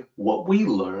apply what we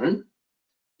learn.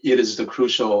 It is the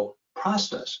crucial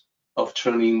process of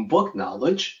turning book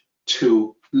knowledge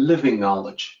to living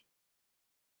knowledge.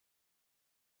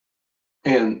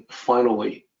 And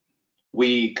finally,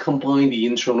 we combine the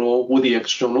internal with the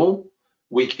external.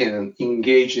 We can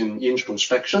engage in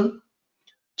introspection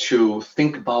to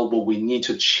think about what we need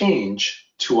to change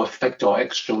to affect our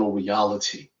external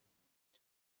reality.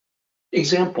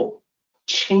 Example,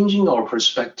 changing our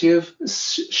perspective,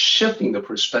 shifting the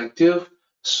perspective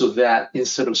so that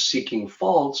instead of seeking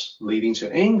faults leading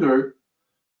to anger,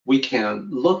 we can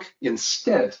look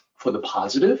instead for the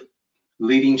positive,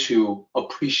 leading to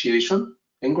appreciation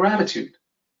and gratitude.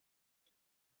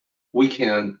 We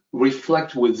can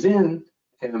reflect within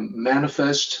and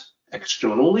manifest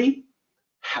externally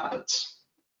habits.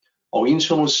 Our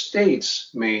internal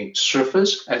states may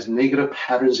surface as negative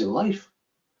patterns in life,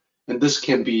 and this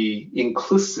can be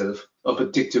inclusive of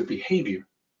addictive behavior.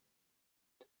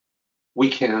 We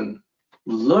can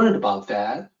learn about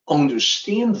that,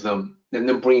 understand them, and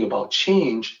then bring about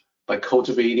change by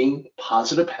cultivating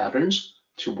positive patterns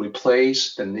to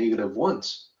replace the negative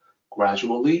ones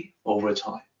gradually over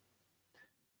time.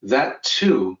 That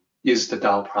too is the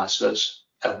Tao process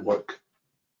at work.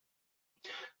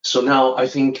 So now I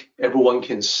think everyone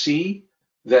can see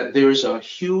that there's a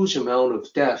huge amount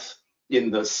of depth in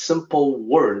the simple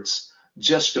words,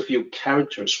 just a few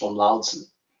characters from Lao Tzu.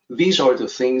 These are the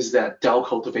things that Tao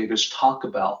cultivators talk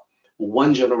about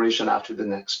one generation after the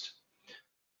next.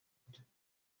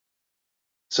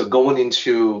 So going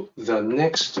into the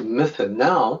next method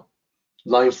now,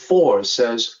 line 4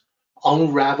 says,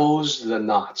 unravels the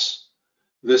knots.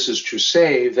 This is to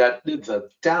say that the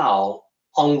Tao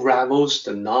unravels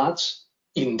the knots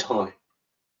in time.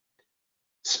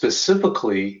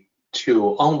 Specifically,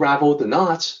 to unravel the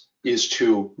knots is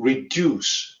to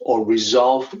reduce or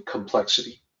resolve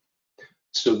complexity.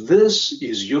 So this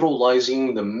is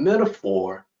utilizing the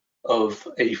metaphor of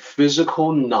a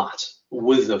physical knot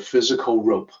with a physical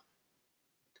rope.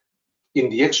 In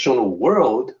the external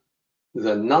world,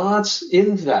 the knots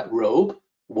in that rope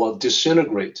will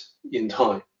disintegrate in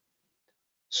time.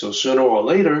 So sooner or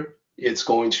later, it's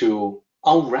going to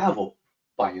unravel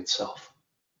by itself.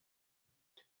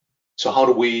 So how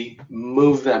do we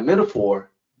move that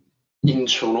metaphor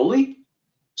internally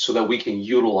so that we can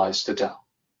utilize the Tao?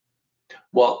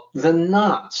 Well, the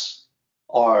knots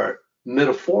are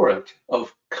metaphoric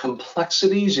of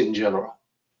complexities in general.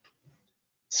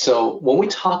 So when we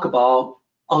talk about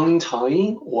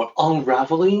untying or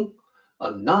unraveling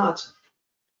a knot,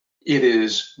 it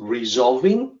is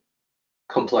resolving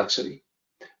complexity.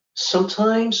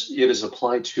 Sometimes it is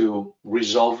applied to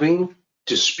resolving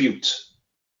disputes.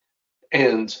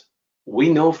 And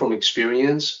we know from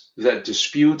experience that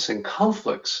disputes and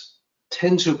conflicts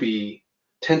tend to be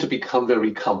tend to become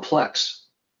very complex.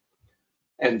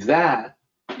 And that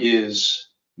is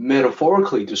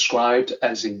metaphorically described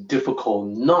as a difficult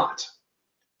knot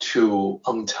to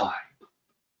untie.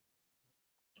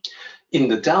 In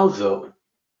the Tao, though,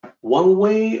 one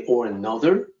way or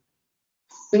another,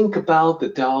 think about the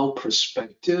Tao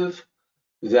perspective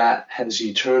that has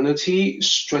eternity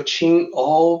stretching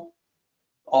all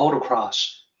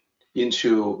across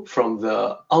from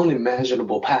the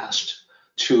unimaginable past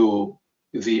to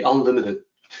the unlimited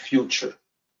future.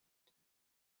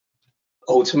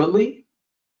 Ultimately,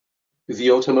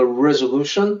 the ultimate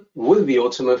resolution with the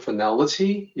ultimate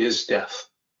finality is death.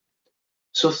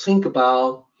 So think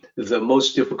about the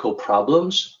most difficult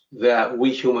problems that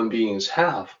we human beings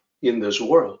have in this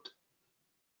world.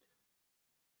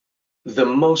 The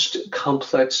most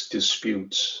complex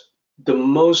disputes, the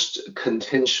most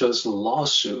contentious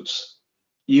lawsuits,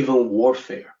 even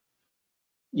warfare.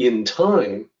 In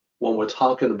time, when we're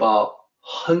talking about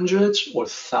hundreds or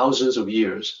thousands of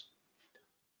years,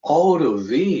 all of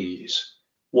these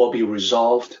will be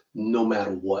resolved no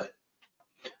matter what.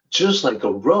 Just like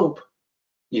a rope,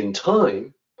 in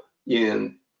time,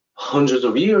 in hundreds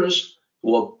of years,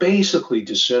 will basically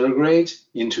disintegrate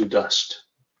into dust.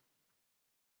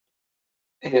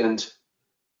 And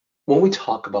when we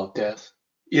talk about death,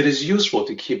 it is useful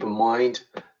to keep in mind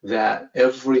that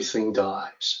everything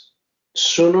dies.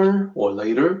 Sooner or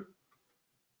later,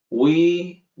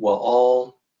 we will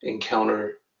all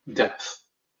encounter death.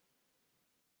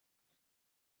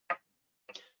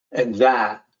 And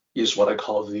that is what I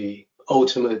call the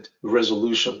ultimate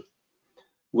resolution.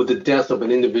 With the death of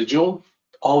an individual,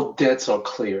 all debts are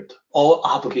cleared, all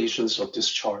obligations are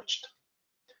discharged.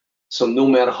 So no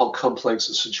matter how complex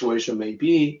the situation may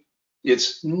be,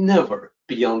 it's never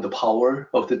beyond the power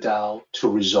of the Tao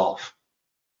to resolve.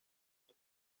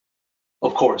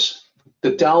 Of course,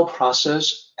 the Tao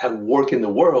process at work in the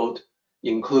world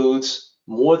includes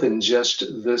more than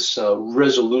just this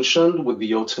resolution with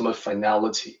the ultimate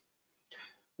finality.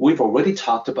 We've already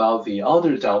talked about the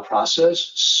other Tao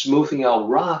process, smoothing out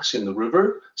rocks in the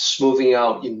river, smoothing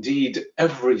out indeed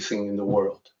everything in the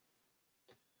world.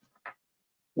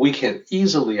 We can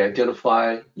easily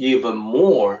identify even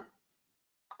more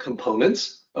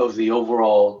components of the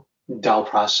overall Tao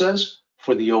process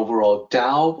for the overall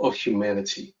Tao of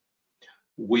humanity.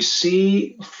 We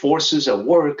see forces at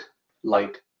work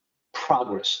like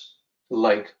progress,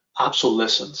 like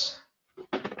obsolescence.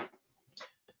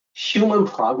 Human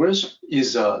progress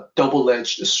is a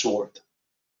double-edged sword.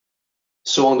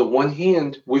 So on the one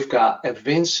hand, we've got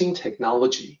advancing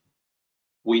technology.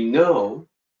 We know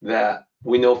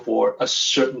for a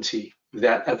certainty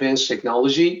that advanced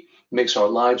technology makes our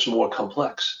lives more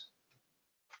complex.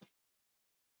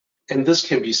 And this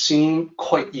can be seen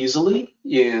quite easily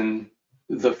in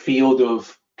the field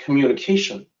of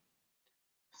communication.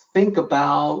 Think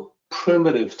about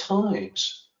primitive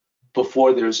times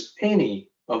before there's any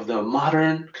of the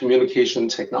modern communication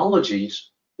technologies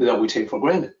that we take for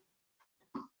granted.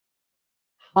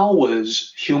 How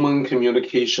was human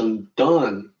communication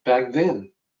done back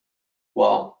then?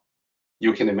 Well,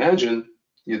 you can imagine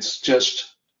it's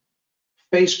just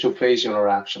face-to-face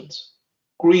interactions,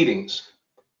 greetings,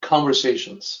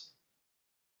 conversations.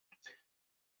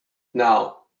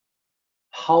 Now,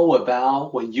 how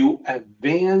about when you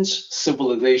advance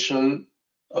civilization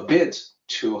a bit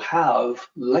to have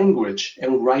language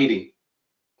and writing,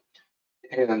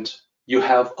 and you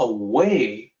have a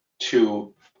way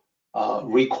to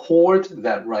record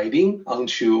that writing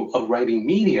onto a writing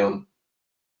medium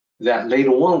that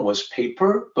later on was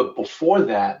paper, but before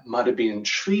that might have been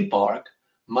tree bark,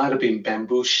 might have been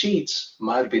bamboo sheets,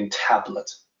 might have been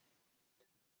tablet.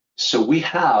 So we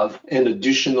have an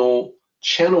additional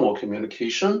channel of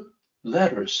communication,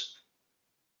 letters.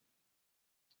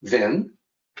 Then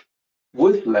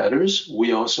with letters,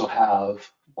 we also have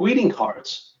greeting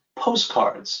cards,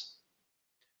 postcards.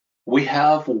 We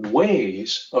have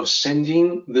ways of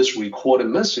sending this recorded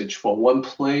message from one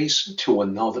place to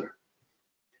another.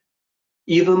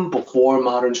 Even before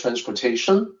modern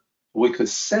transportation, we could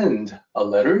send a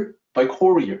letter by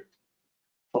courier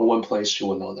from one place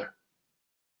to another.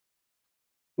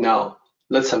 Now,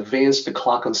 let's advance the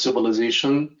clock on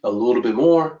civilization a little bit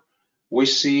more. We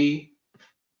see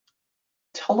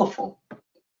telephone.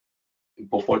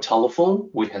 Before telephone,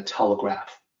 we had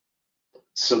telegraph.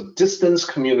 So distance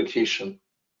communication.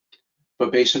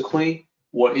 But basically,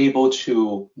 we're able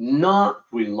to not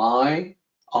rely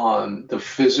on the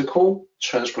physical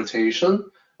transportation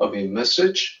of a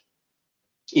message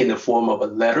in the form of a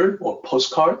letter or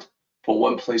postcard from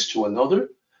one place to another.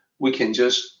 We can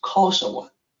just call someone.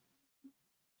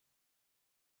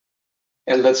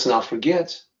 And let's not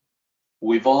forget,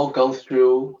 we've all gone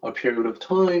through a period of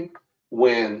time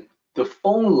when the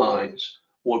phone lines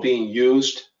were being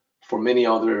used for many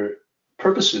other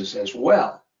purposes as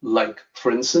well, like,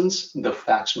 for instance, the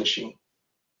fax machine.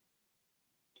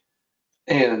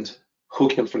 And who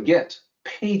can forget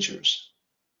pagers?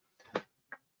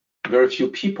 Very few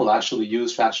people actually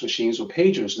use fax machines or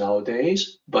pagers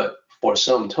nowadays, but for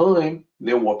some time,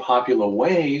 there were popular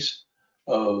ways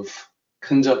of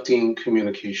conducting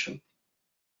communication.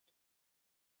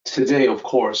 Today, of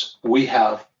course, we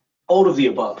have all of the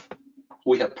above.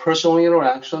 We have personal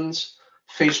interactions,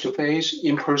 face-to-face,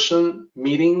 in-person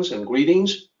meetings and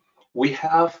greetings. We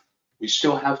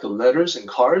still have the letters and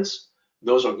cards.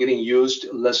 Those are getting used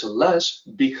less and less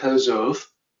because of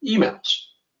emails.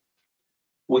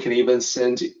 We can even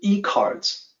send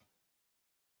e-cards.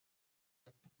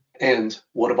 And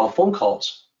what about phone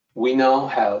calls? We now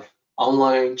have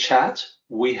online chat.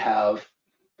 We have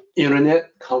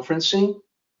internet conferencing.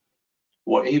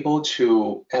 We're able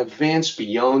to advance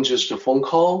beyond just a phone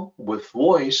call with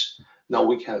voice. Now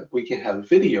we can have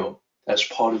video as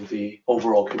part of the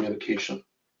overall communication.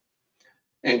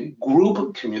 And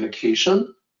group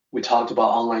communication, we talked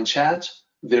about online chat.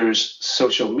 There's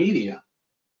social media.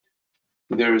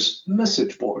 There's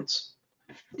message boards.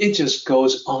 It just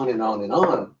goes on and on and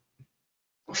on.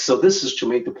 So this is to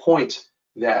make the point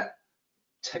that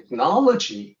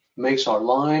technology makes our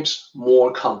lives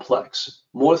more complex,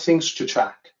 more things to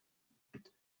track,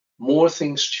 more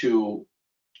things to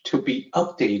be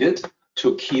updated,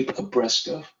 to keep abreast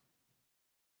of.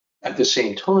 At the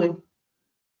same time,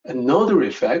 another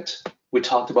effect, we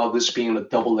talked about this being a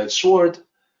double-edged sword,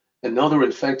 another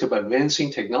effect of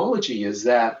advancing technology is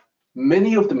that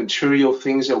many of the material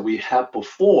things that we had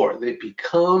before, they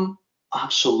become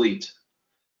obsolete.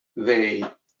 They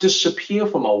disappear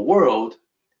from our world,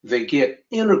 they get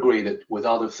integrated with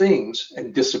other things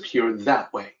and disappear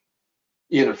that way.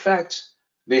 In effect,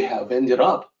 they have ended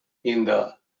up in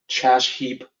the trash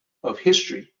heap of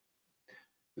history.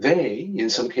 They, in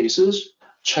some cases,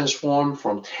 transform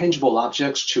from tangible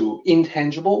objects to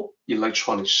intangible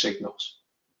electronic signals.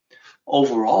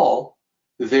 Overall,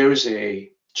 there's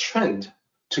a trend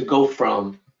to go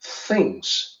from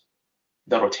things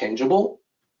that are tangible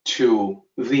to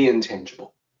the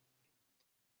intangible.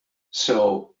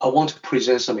 So I want to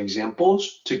present some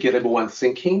examples to get everyone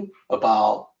thinking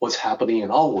about what's happening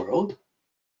in our world.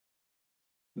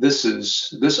 This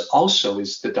also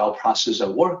is the Tao process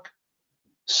at work,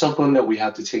 something that we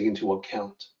have to take into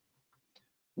account.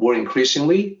 We're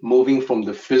increasingly moving from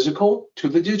the physical to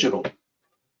the digital.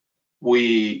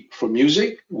 For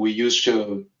music, we used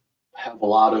to have a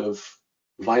lot of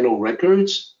vinyl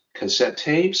records, cassette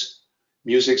tapes,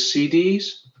 music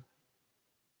CDs.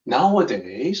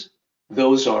 Nowadays,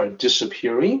 those are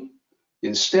disappearing.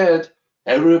 Instead,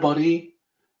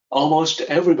 almost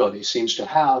everybody seems to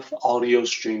have audio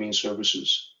streaming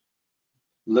services.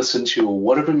 Listen to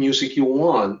whatever music you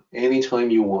want, anytime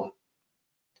you want.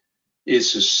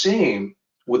 It's the same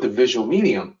with the visual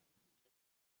medium.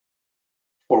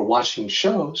 For watching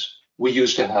shows, we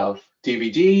used to have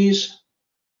DVDs,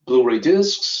 Blu-ray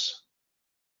discs.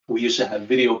 We used to have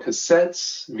video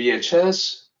cassettes,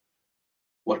 VHS.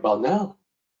 What about now?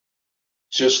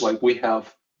 Just like we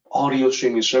have audio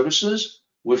streaming services,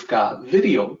 we've got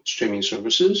video streaming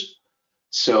services.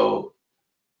 So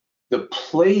the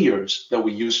players that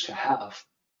we used to have,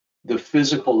 the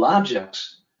physical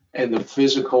objects and the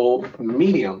physical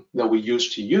medium that we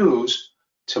used to use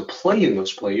to play in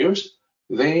those players,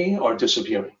 they are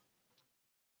disappearing.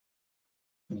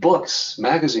 Books,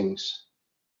 magazines,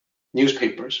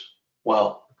 newspapers,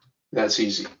 well, that's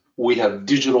easy. We have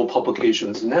digital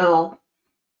publications now.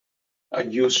 I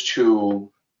used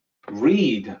to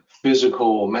read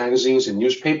physical magazines and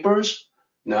newspapers.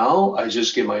 Now I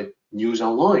just get my news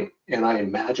online, and I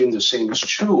imagine the same is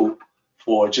true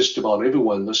for just about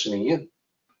everyone listening in.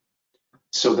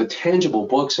 So the tangible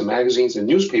books and magazines and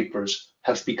newspapers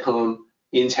have become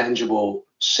intangible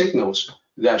signals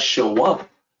that show up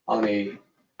on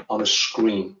a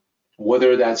screen,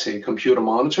 whether that's a computer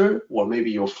monitor or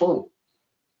maybe your phone.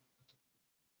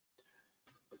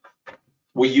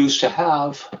 We used to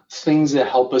have things that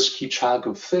help us keep track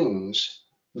of things,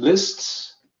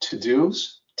 lists,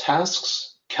 to-dos,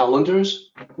 tasks,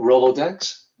 calendars,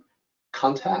 Rolodex,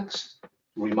 contacts,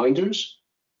 reminders.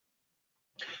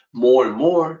 More and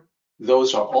more,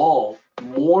 those are all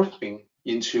morphing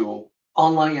into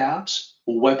online apps,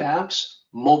 web apps,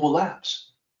 mobile apps.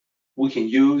 We can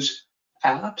use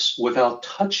apps without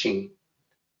touching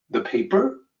the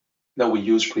paper that we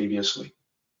used previously.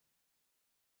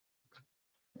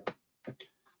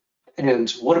 And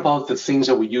what about the things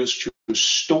that we use to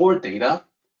store data?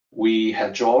 We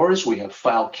have drawers, we have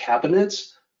file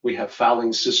cabinets, we have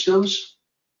filing systems.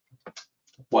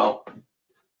 Well,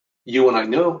 you and I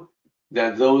know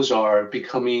that those are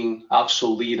becoming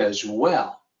obsolete as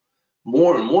well.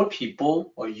 More and more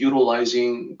people are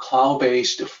utilizing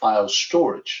cloud-based file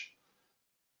storage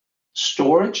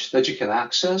that you can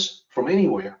access from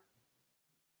anywhere.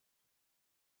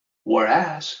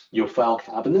 Whereas your file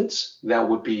cabinets, that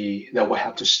would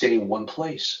have to stay in one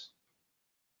place.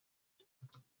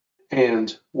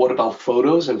 And what about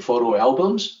photos and photo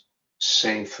albums?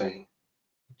 Same thing.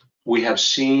 We have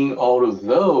seen all of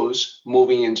those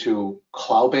moving into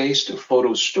cloud-based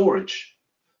photo storage.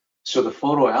 So the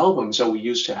photo albums that we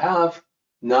used to have,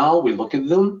 now we look at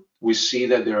them, we see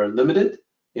that they're limited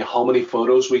in how many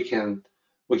photos we can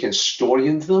store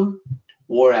in them.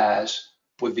 Whereas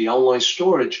with the online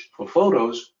storage for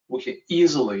photos, we can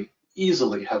easily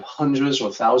have hundreds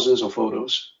or thousands of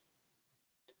photos,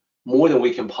 more than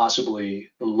we can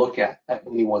possibly look at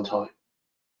any one time.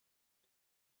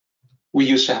 We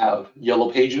used to have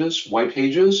yellow pages, white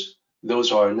pages.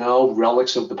 Those are now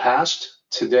relics of the past.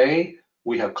 Today,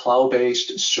 we have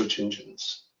cloud-based search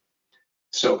engines.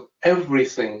 So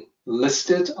everything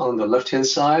listed on the left-hand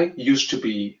side used to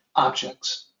be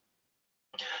objects.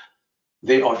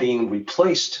 They are being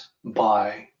replaced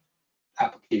by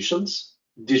applications,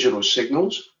 digital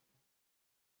signals,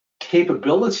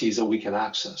 capabilities that we can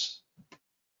access.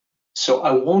 So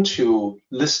I want to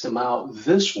list them out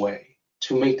this way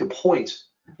to make the point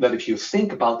that if you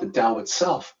think about the Tao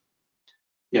itself,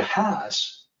 it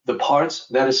has the parts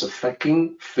that is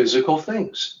affecting physical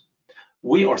things.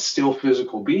 We are still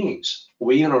physical beings.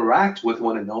 We interact with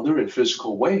one another in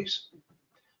physical ways.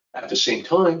 At the same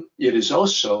time, it is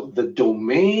also the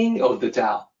domain of the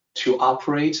Tao to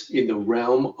operate in the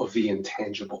realm of the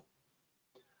intangible.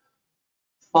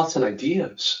 Thoughts and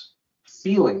ideas,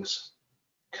 feelings,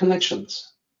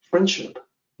 connections, friendship,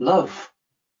 love,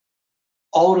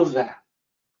 all of that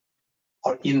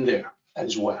are in there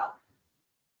as well.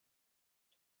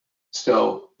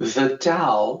 So the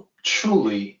Tao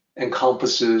truly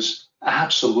encompasses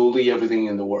absolutely everything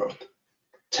in the world.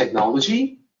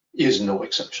 Technology is no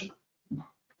exception.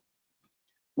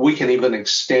 We can even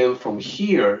extend from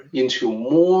here into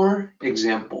more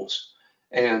examples.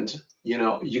 And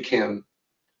you can,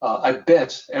 I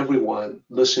bet everyone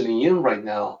listening in right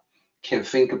now can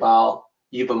think about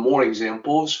even more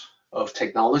examples of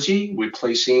technology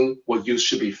replacing what used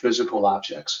to be physical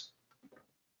objects.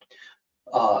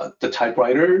 The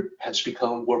typewriter has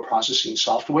become word processing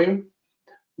software.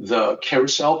 The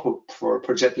carousel for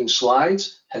projecting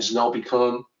slides has now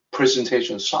become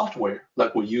presentation software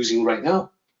like we're using right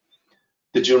now.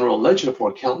 The general ledger for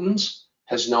accountants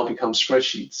has now become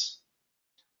spreadsheets.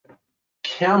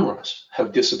 Cameras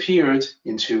have disappeared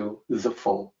into the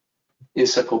phone.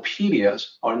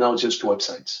 Encyclopedias are now just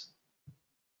websites.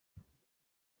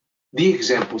 The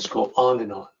examples go on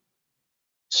and on.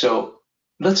 So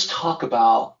let's talk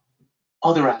about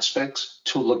other aspects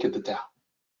to look at the Tao.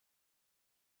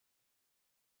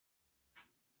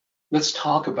 Let's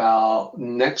talk about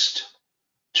next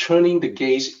turning the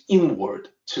gaze inward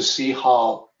to see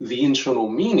how the internal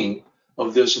meaning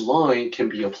of this line can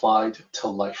be applied to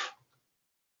life.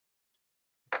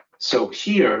 So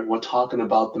here we're talking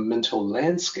about the mental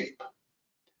landscape.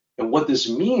 And what this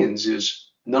means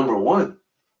is, number one,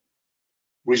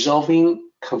 resolving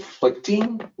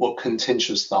conflicting or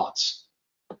contentious thoughts.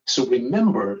 So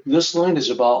remember, this line is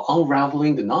about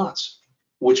unraveling the knots,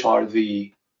 which are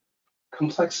the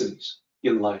complexities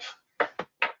in life.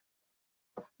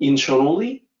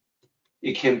 Internally,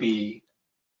 it can be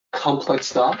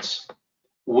complex thoughts,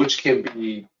 which can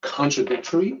be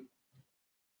contradictory,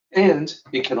 and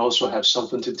it can also have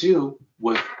something to do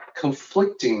with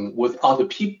conflicting with other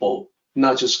people,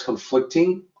 not just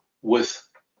conflicting with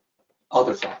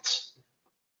other thoughts.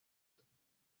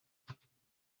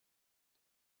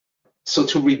 So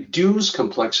to reduce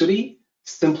complexity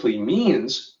simply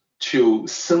means to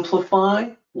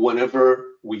simplify whenever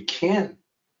we can.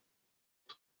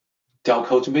 Tao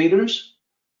cultivators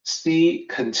see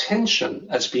contention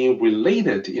as being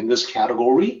related in this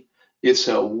category. It's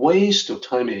a waste of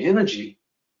time and energy.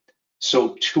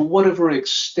 So to whatever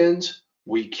extent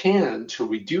we can to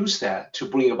reduce that, to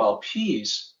bring about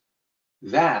peace,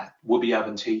 that will be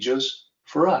advantageous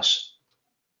for us.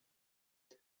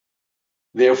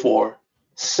 Therefore,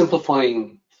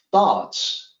 simplifying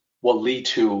thoughts will lead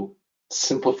to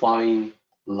simplifying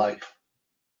life.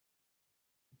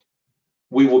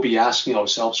 We will be asking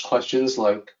ourselves questions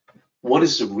like, what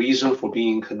is the reason for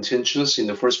being contentious in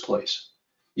the first place?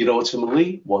 it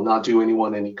ultimately will not do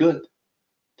anyone any good.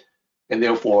 And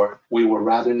therefore, we would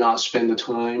rather not spend the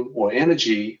time or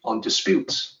energy on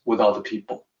disputes with other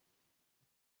people.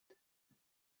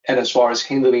 And as far as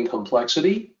handling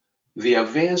complexity, the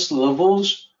advanced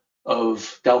levels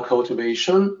of Tao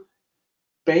cultivation,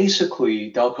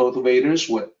 basically Tao cultivators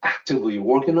would actively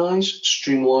organize,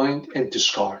 streamline, and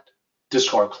discard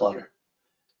clutter.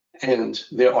 And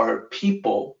there are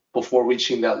people before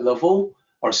reaching that level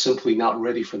are simply not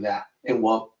ready for that and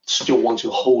will still want to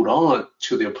hold on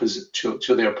to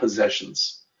their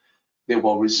possessions. They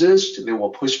will resist, they will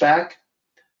push back,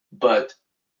 but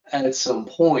at some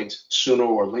point, sooner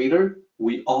or later,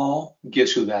 we all get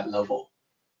to that level.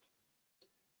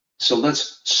 So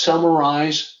let's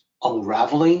summarize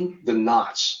unraveling the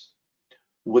knots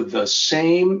with the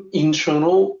same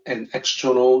internal and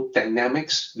external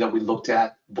dynamics that we looked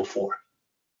at before.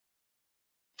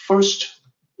 First,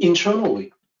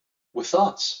 internally, with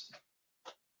thoughts.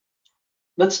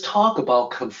 Let's talk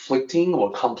about conflicting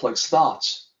or complex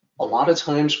thoughts. A lot of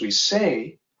times we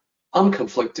say, I'm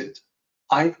conflicted.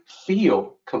 I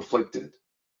feel conflicted.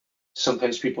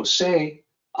 Sometimes people say,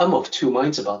 I'm of two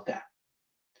minds about that.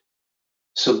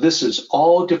 So this is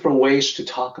all different ways to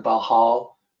talk about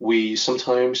how we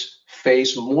sometimes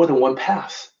face more than one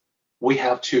path. We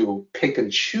have to pick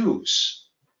and choose,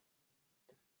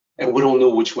 and we don't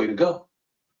know which way to go.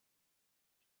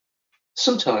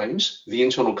 Sometimes the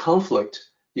internal conflict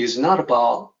is not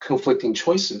about conflicting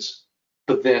choices,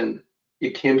 but then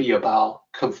it can be about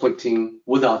conflicting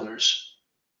with others.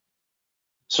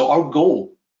 So our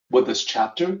goal with this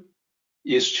chapter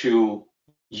is to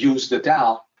use the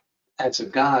Tao as a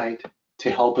guide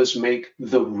to help us make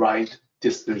the right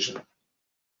decision.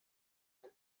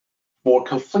 For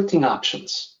conflicting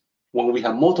options, when we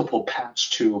have multiple paths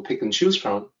to pick and choose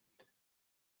from,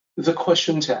 the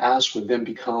question to ask would then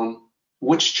become,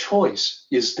 which choice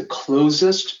is the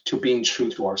closest to being true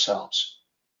to ourselves?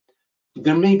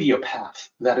 There may be a path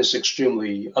that is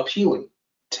extremely appealing,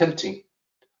 tempting,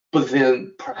 but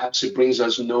then perhaps it brings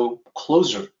us no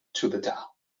closer to the Tao.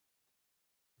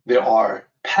 There are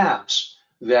paths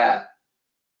that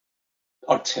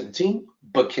are tempting,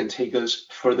 but can take us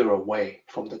further away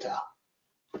from the Tao.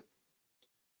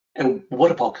 And what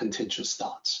about contentious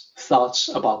thoughts? Thoughts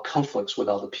about conflicts with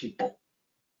other people.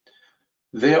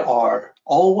 There are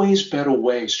always better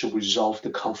ways to resolve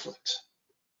the conflict.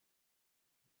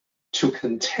 To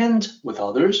contend with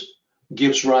others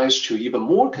gives rise to even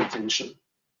more contention.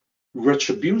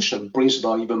 Retribution brings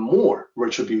about even more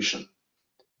retribution.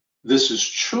 This is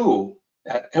true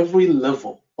at every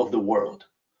level of the world,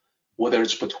 whether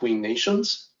it's between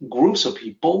nations, groups of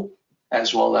people,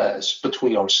 as well as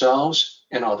between ourselves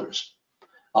and others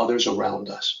around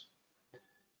us.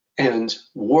 And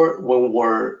when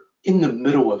we're in the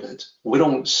middle of it, we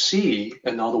don't see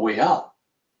another way out.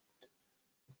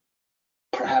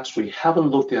 Perhaps we haven't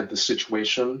looked at the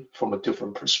situation from a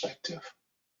different perspective.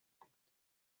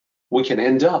 We can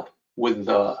end up with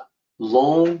a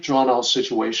long, drawn-out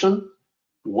situation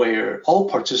where all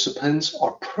participants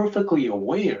are perfectly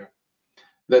aware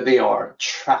that they are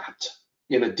trapped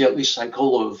in a deadly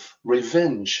cycle of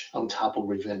revenge on top of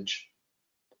revenge.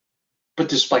 But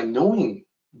despite knowing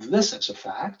this as a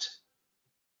fact,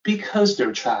 because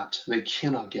they're trapped, they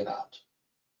cannot get out.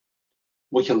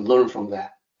 We can learn from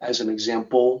that as an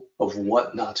example of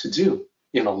what not to do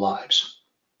in our lives.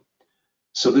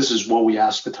 So this is where we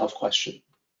ask the tough question.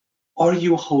 Are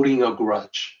you holding a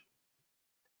grudge?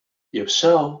 If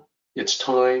so, it's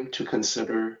time to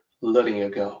consider letting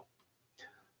it go,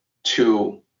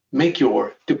 to make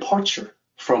your departure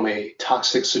from a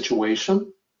toxic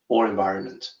situation or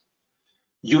environment,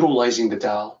 utilizing the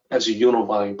Tao as a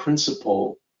unifying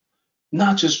principle,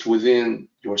 not just within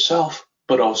yourself,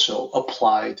 but also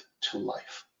applied to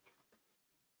life.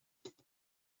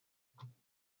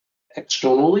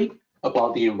 Externally,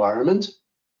 about the environment,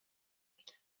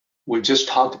 we just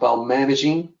talked about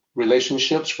managing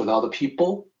relationships with other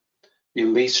people. It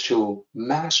leads to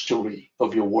mastery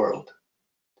of your world.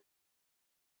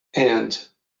 And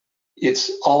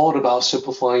it's all about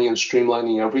simplifying and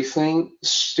streamlining everything.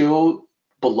 Still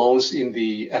belongs in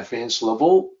the advanced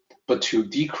level, but to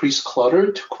decrease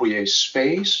clutter, to create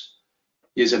space,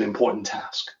 is an important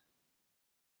task.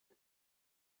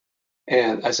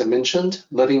 And as I mentioned,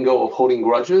 letting go of holding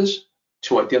grudges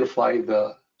to identify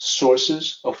the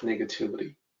sources of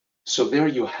negativity. So there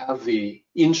you have the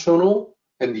internal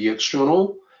and the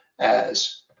external,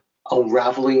 as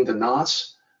unraveling the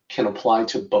knots can apply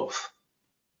to both.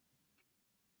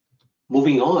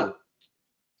 Moving on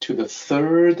to the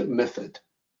third method.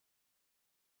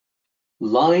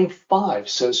 Line 5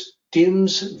 says,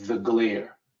 dims the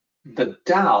glare. the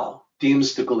Tao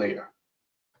dims the glare.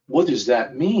 What does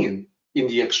that mean in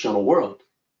the external world?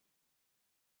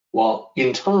 Well,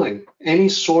 in time, any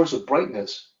source of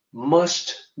brightness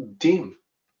must dim,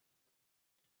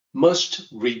 must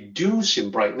reduce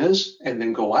in brightness and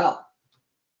then go out.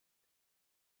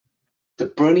 The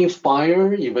burning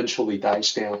fire eventually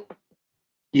dies down.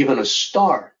 Even a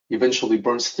star eventually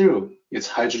burns through its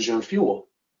hydrogen fuel.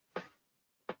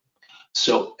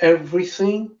 So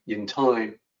everything in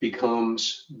time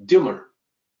becomes dimmer.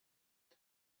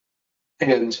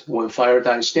 And when fire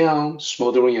dies down,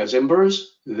 smoldering as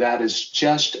embers, that is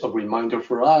just a reminder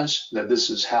for us that this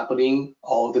is happening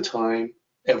all the time,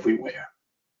 everywhere.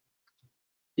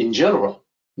 In general,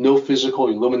 no physical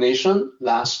illumination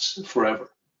lasts forever.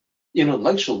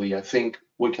 Intellectually, I think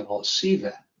we can all see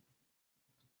that.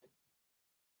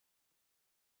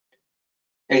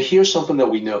 And here's something that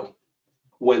we know.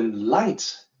 When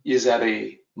light is at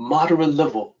a moderate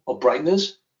level of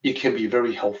brightness, it can be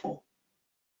very helpful.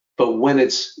 But when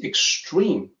it's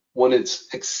extreme, when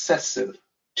it's excessive,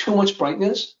 too much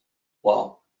brightness,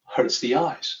 well, hurts the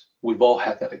eyes. We've all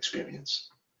had that experience.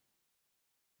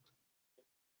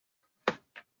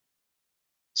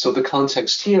 So the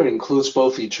context here includes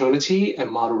both eternity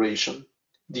and moderation.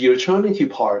 The eternity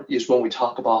part is when we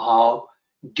talk about how,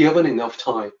 given enough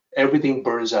time, everything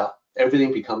burns out,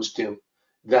 everything becomes dim.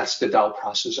 That's the Tao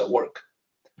process at work.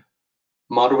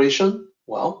 Moderation,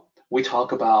 well, we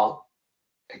talk about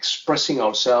expressing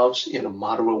ourselves in a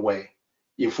moderate way.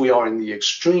 If we are in the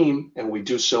extreme and we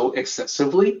do so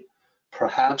excessively,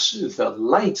 perhaps the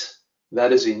light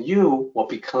that is in you will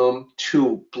become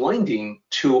too blinding,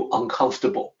 too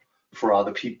uncomfortable for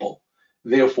other people.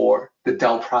 Therefore, the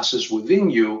Tao process within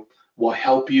you will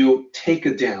help you take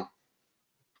it down.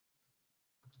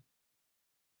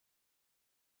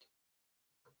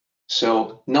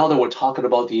 So now that we're talking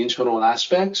about the internal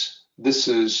aspects, this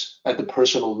is at the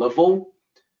personal level.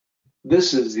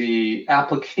 This is the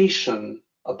application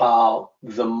about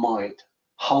the mind,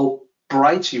 how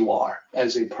bright you are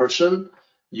as a person,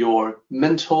 your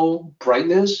mental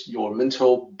brightness, your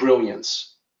mental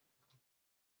brilliance.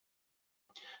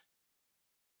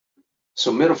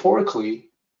 So metaphorically,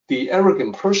 the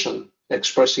arrogant person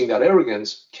expressing that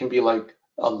arrogance can be like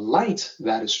a light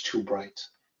that is too bright,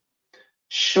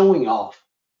 showing off,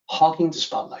 hogging the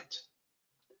spotlight.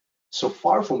 So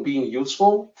far from being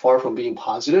useful, far from being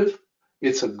positive,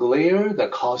 it's a glare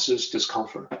that causes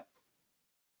discomfort.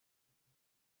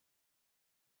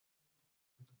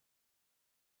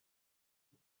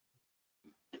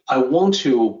 I want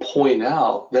to point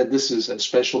out that this is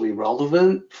especially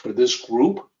relevant for this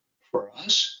group, for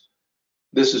us.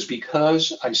 This is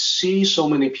because I see so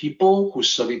many people who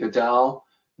study the Tao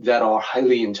that are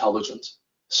highly intelligent.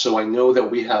 So I know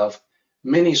that we have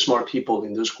many smart people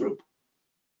in this group.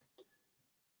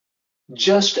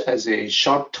 Just as a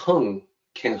sharp tongue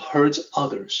can hurt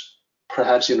others,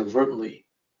 perhaps inadvertently,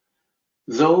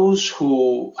 those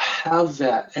who have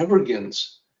that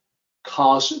arrogance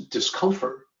cause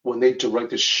discomfort when they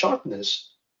direct the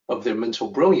sharpness of their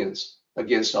mental brilliance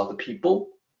against other people,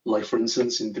 like for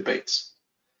instance in debates.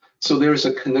 So there's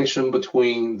a connection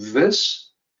between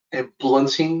this and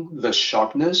blunting the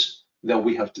sharpness that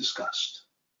we have discussed.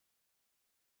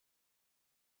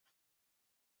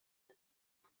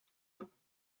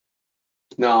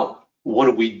 Now, what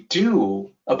do we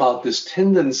do about this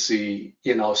tendency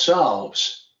in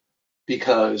ourselves?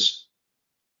 Because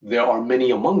there are many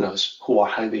among us who are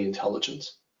highly intelligent.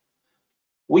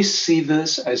 We see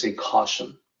this as a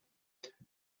caution.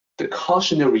 The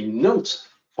cautionary note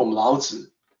from Lao Tzu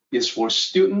is for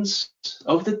students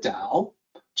of the Tao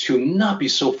to not be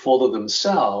so full of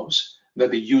themselves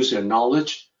that they use their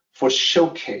knowledge for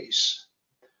showcase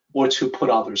or to put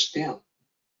others down.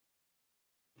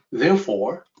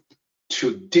 Therefore,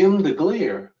 to dim the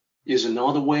glare is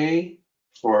another way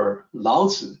for Lao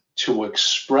Tzu to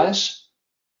express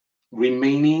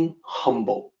remaining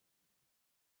humble.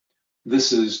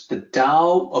 This is the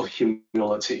Tao of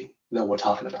humility that we're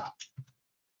talking about.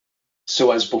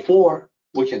 So as before,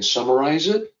 we can summarize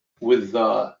it with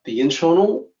the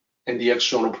internal and the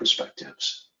external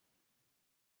perspectives.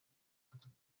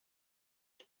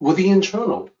 With the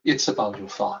internal, it's about your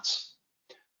thoughts.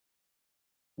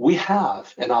 We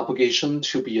have an obligation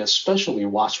to be especially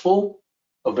watchful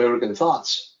of arrogant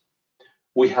thoughts.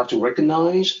 We have to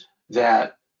recognize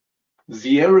that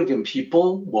the arrogant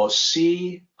people will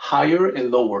see higher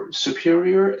and lower,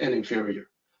 superior and inferior.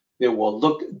 They will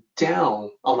look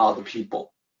down on other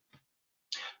people.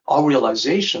 Our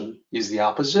realization is the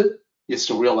opposite. It's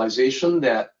the realization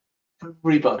that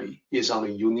everybody is on a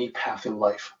unique path in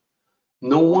life.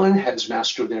 No one has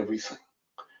mastered everything.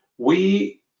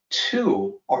 we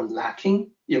too are lacking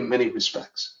in many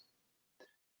respects.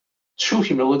 True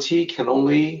humility can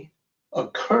only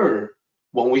occur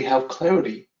when we have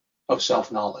clarity of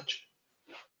self-knowledge.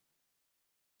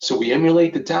 So we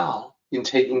emulate the Tao in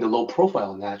taking the low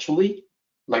profile naturally,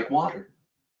 like water.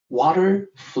 Water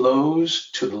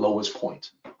flows to the lowest point.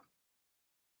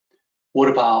 What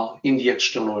about in the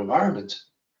external environment?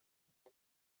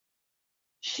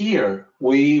 Here,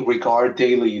 we regard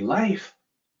daily life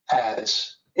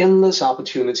as endless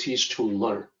opportunities to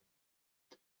learn.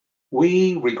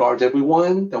 We regard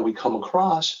everyone that we come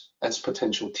across as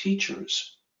potential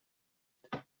teachers.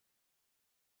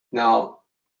 Now,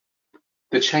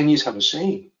 the Chinese have a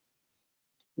saying,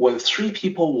 when three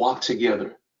people walk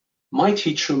together, my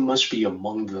teacher must be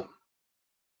among them.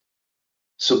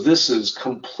 So this is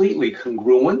completely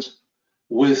congruent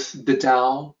with the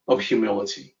Tao of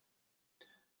humility.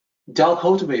 Tao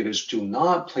cultivators do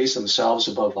not place themselves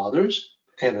above others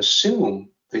and assume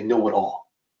they know it all.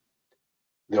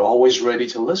 They're always ready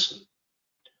to listen.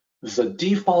 The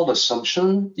default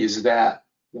assumption is that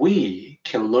we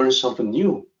can learn something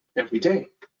new every day.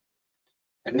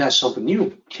 And that something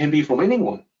new can be from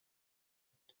anyone.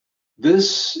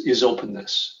 This is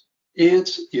openness.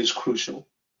 It is crucial.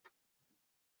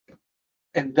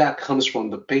 And that comes from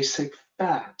the basic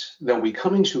fact that we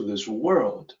come into this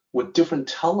world with different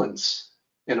talents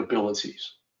and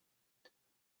abilities.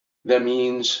 That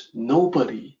means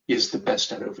nobody is the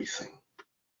best at everything.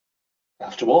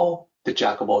 After all, the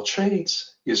jack of all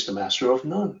trades is the master of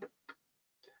none.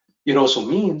 It also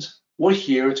means we're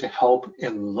here to help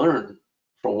and learn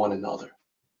from one another.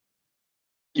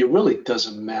 It really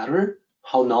doesn't matter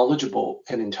how knowledgeable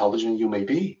and intelligent you may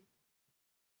be.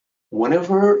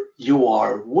 Whenever you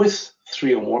are with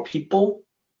 3 or more people,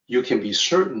 you can be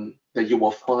certain that you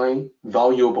will find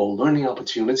valuable learning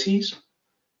opportunities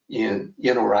in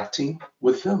interacting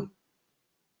with them.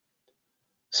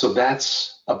 So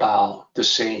that's about the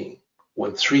saying,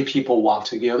 when 3 people walk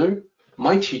together,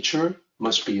 my teacher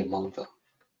must be among them.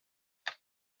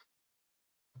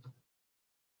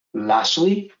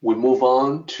 Lastly, we move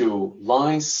on to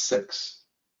line 6.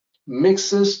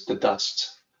 Mixes the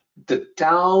dust. The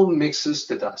Tao mixes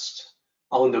the dust.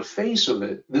 On the face of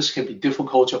it, this can be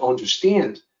difficult to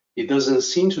understand. It doesn't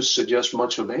seem to suggest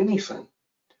much of anything.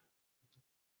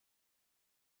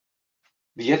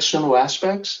 The external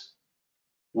aspects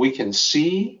we can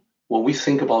see when we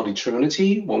think about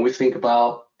eternity, when we think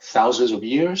about thousands of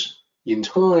years. In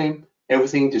time,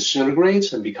 everything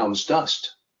disintegrates and becomes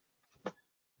dust.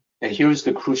 And here's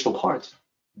the crucial part.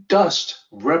 Dust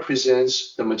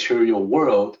represents the material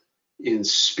world in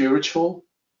spiritual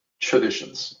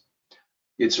traditions.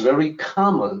 It's very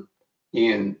common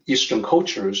in Eastern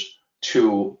cultures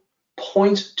to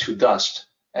point to dust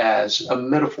as a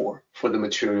metaphor for the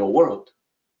material world.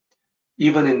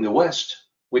 Even in the West,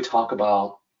 we talk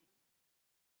about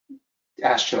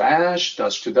ash to ash,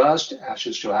 dust to dust,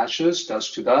 ashes to ashes,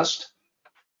 dust to dust.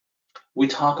 We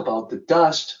talk about the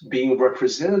dust being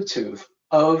representative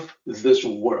of this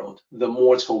world, the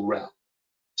mortal realm.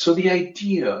 So the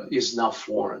idea is not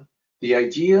foreign. The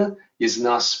idea is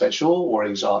not special or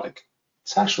exotic.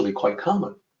 It's actually quite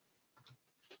common.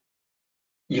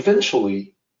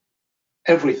 Eventually,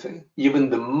 everything, even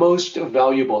the most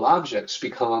valuable objects,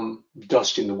 become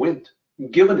dust in the wind,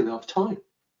 given enough time.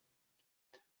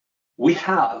 We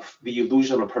have the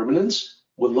illusion of permanence.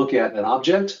 We look at an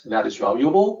object that is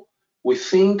valuable. We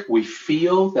think, we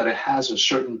feel that it has a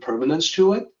certain permanence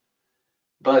to it,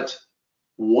 but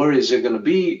where is it going to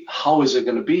be? How is it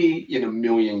going to be in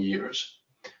 1,000,000 years?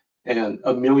 And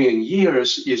 1,000,000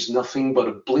 years is nothing but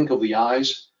a blink of the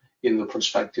eyes in the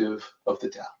perspective of the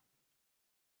Tao.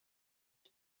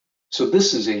 So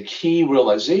this is a key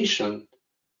realization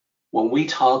when we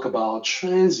talk about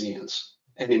transience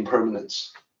and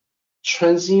impermanence.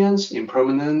 Transience,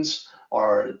 impermanence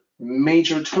are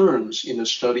major terms in the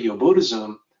study of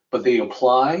Buddhism, but they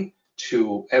apply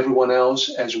to everyone else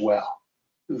as well.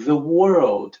 The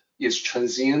world is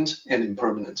transient and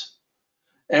impermanent.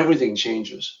 Everything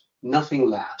changes. Nothing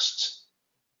lasts.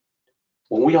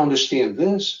 When we understand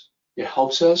this, it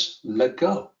helps us let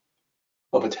go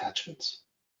of attachments.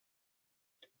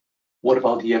 What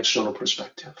about the external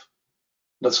perspective?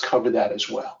 Let's cover that as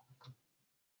well.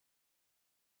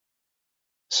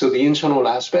 So the internal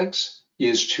aspects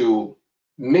is to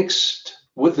mix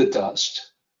with the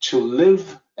dust, to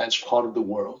live as part of the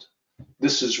world.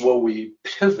 This is where we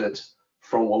pivot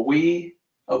from what we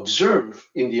observe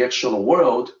in the external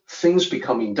world, things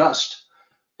becoming dust,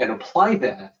 and apply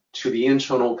that to the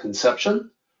internal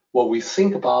conception, what we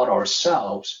think about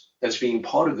ourselves as being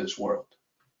part of this world.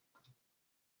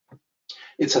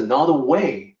 It's another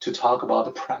way to talk about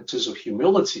the practice of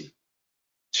humility.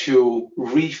 To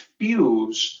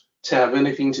refuse to have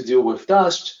anything to do with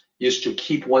dust is to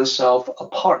keep oneself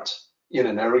apart in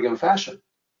an arrogant fashion.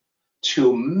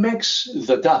 To mix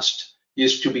the dust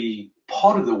is to be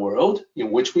part of the world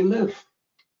in which we live.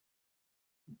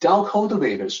 Tao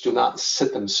cultivators do not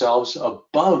set themselves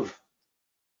above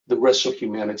the rest of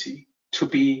humanity to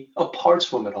be apart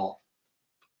from it all.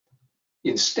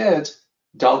 Instead,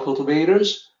 Tao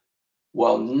cultivators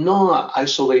will not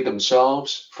isolate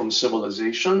themselves from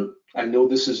civilization. I know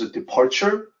this is a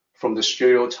departure from the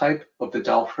stereotype of the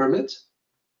Tao hermit.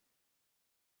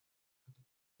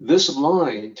 This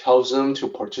line tells them to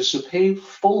participate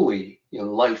fully in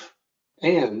life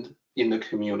and in the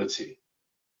community.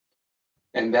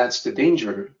 And that's the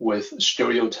danger with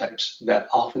stereotypes, that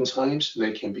oftentimes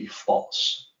they can be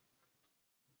false.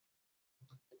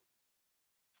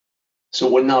 So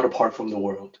we're not apart from the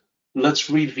world. Let's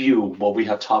review what we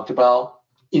have talked about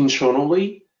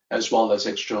internally as well as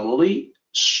externally,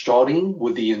 starting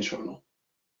with the internal.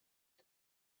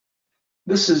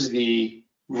 This is the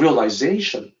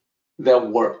realization that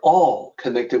we're all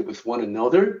connected with one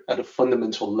another at a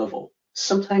fundamental level.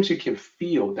 Sometimes you can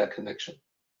feel that connection.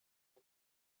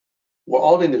 We're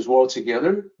all in this world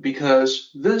together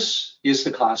because this is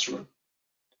the classroom.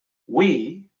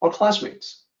 We are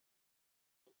classmates.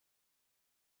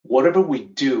 Whatever we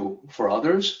do for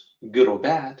others, good or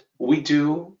bad, we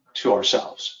do to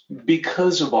ourselves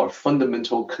because of our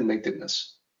fundamental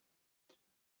connectedness.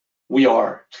 We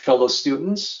are fellow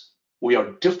students. We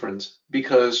are different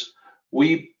because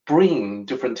we bring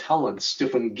different talents,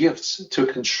 different gifts to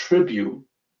contribute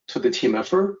to the team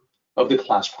effort of the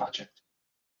class project.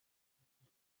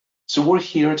 So we're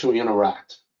here to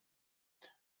interact,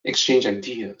 exchange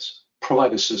ideas,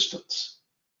 provide assistance.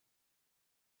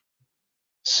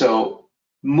 So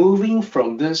moving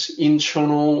from this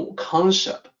internal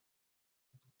concept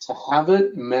to have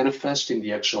it manifest in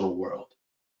the external world,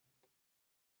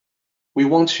 we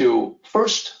want to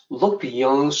first look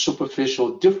beyond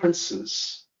superficial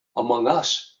differences among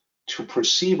us to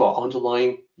perceive our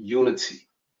underlying unity.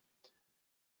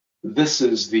 This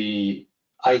is the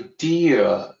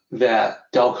idea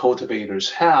that Tao cultivators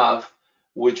have,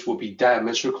 which will be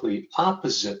diametrically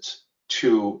opposite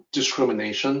to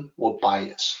discrimination or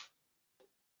bias.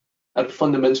 At a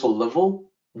fundamental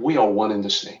level, we are one and the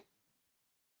same.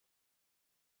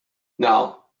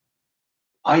 Now,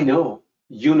 I know,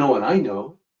 you know, and I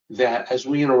know that as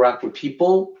we interact with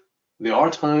people, there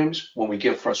are times when we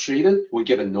get frustrated, we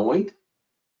get annoyed,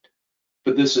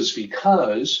 but this is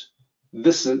because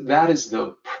that is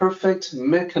the perfect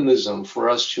mechanism for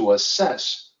us to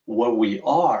assess where we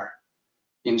are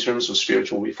in terms of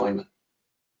spiritual refinement.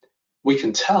 We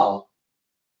can tell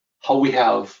how we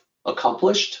have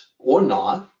accomplished or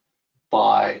not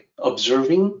by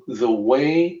observing the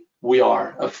way we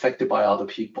are affected by other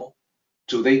people.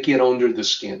 Do they get under the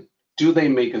skin? Do they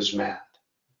make us mad?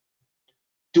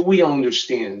 Do we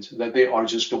understand that they are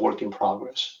just a work in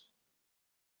progress?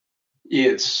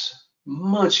 It's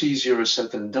much easier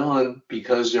said than done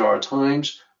because there are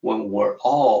times when we're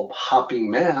all hopping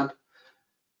mad.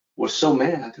 We're so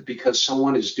mad because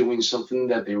someone is doing something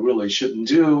that they really shouldn't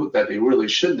do, that they really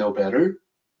should know better.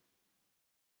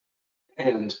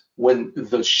 And when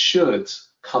the shoulds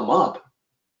come up,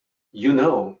 you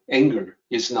know, anger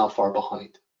is not far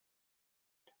behind.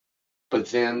 But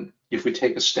then if we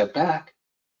take a step back,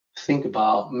 think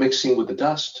about mixing with the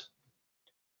dust.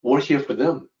 We're here for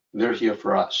them. They're here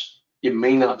for us. It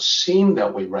may not seem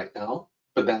that way right now,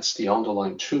 but that's the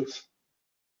underlying truth.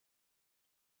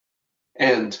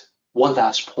 And one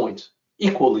last point,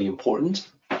 equally important,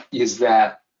 is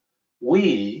that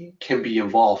we can be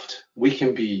involved, we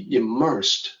can be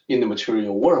immersed in the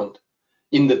material world,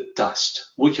 in the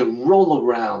dust. We can roll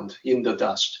around in the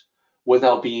dust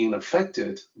without being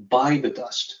affected by the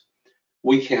dust.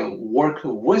 We can work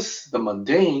with the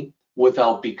mundane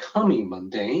without becoming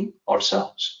mundane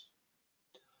ourselves.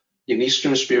 In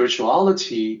Eastern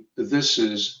spirituality, this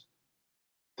is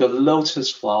the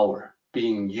lotus flower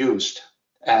being used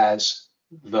as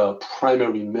the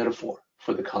primary metaphor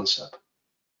for the concept.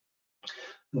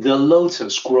 The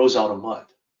lotus grows out of mud,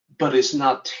 but is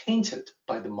not tainted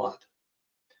by the mud.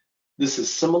 This is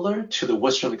similar to the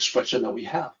Western expression that we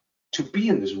have, to be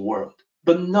in this world,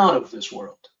 but not of this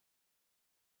world.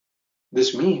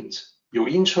 This means your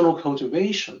internal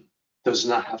cultivation does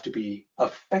not have to be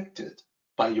affected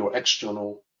by your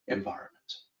external environment.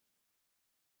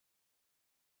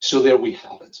 So there we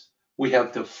have it. We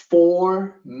have the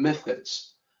 4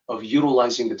 methods of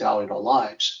utilizing the Tao in our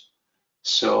lives.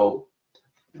 So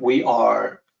we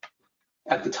are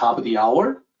at the top of the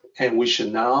hour, and we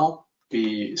should now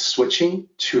be switching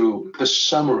to the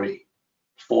summary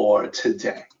for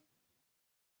today.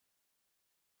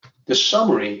 The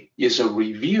summary is a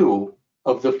review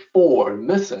of the 4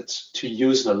 methods to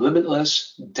use the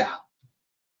limitless Tao.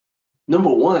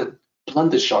 Number 1,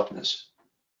 blended sharpness.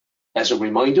 As a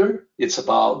reminder, it's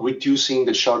about reducing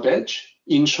the sharp edge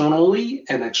internally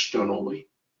and externally.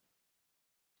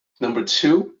 Number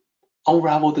 2,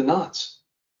 unravel the knots.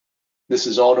 This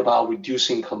is all about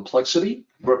reducing complexity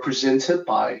represented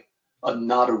by a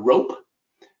knotted rope,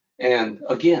 and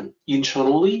again,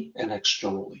 internally and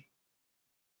externally.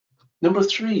 Number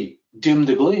 3, dim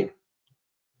the glare.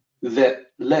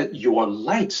 Let your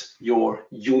light, your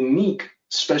unique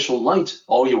special light,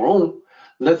 all your own,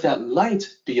 let that light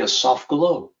be a soft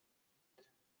glow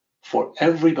for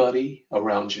everybody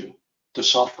around you. The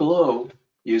soft glow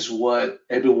is what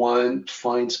everyone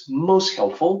finds most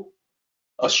helpful.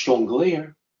 A strong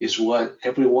glare is what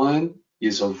everyone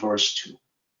is averse to.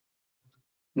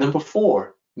 Number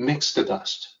 4, mix the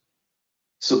dust.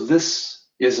 So this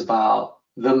is about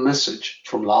the message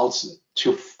from Lao Tzu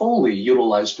to fully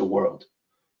utilize the world.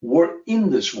 We're in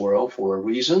this world for a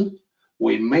reason.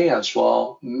 We may as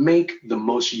well make the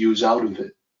most use out of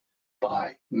it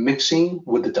by mixing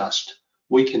with the dust.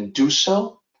 We can do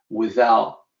so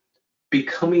without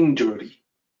becoming dirty.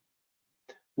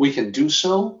 We can do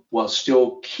so while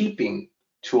still keeping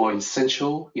to our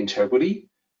essential integrity,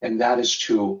 and that is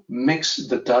to mix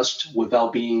the dust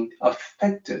without being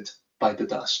affected by the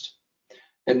dust.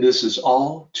 And this is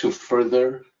all to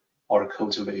further our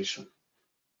cultivation.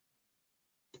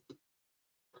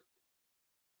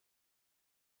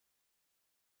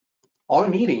 Our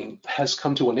meeting has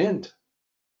come to an end,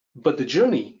 but the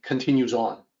journey continues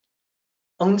on.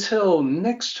 Until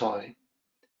next time,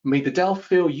 may the Tao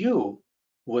fill you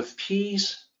with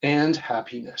peace and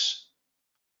happiness.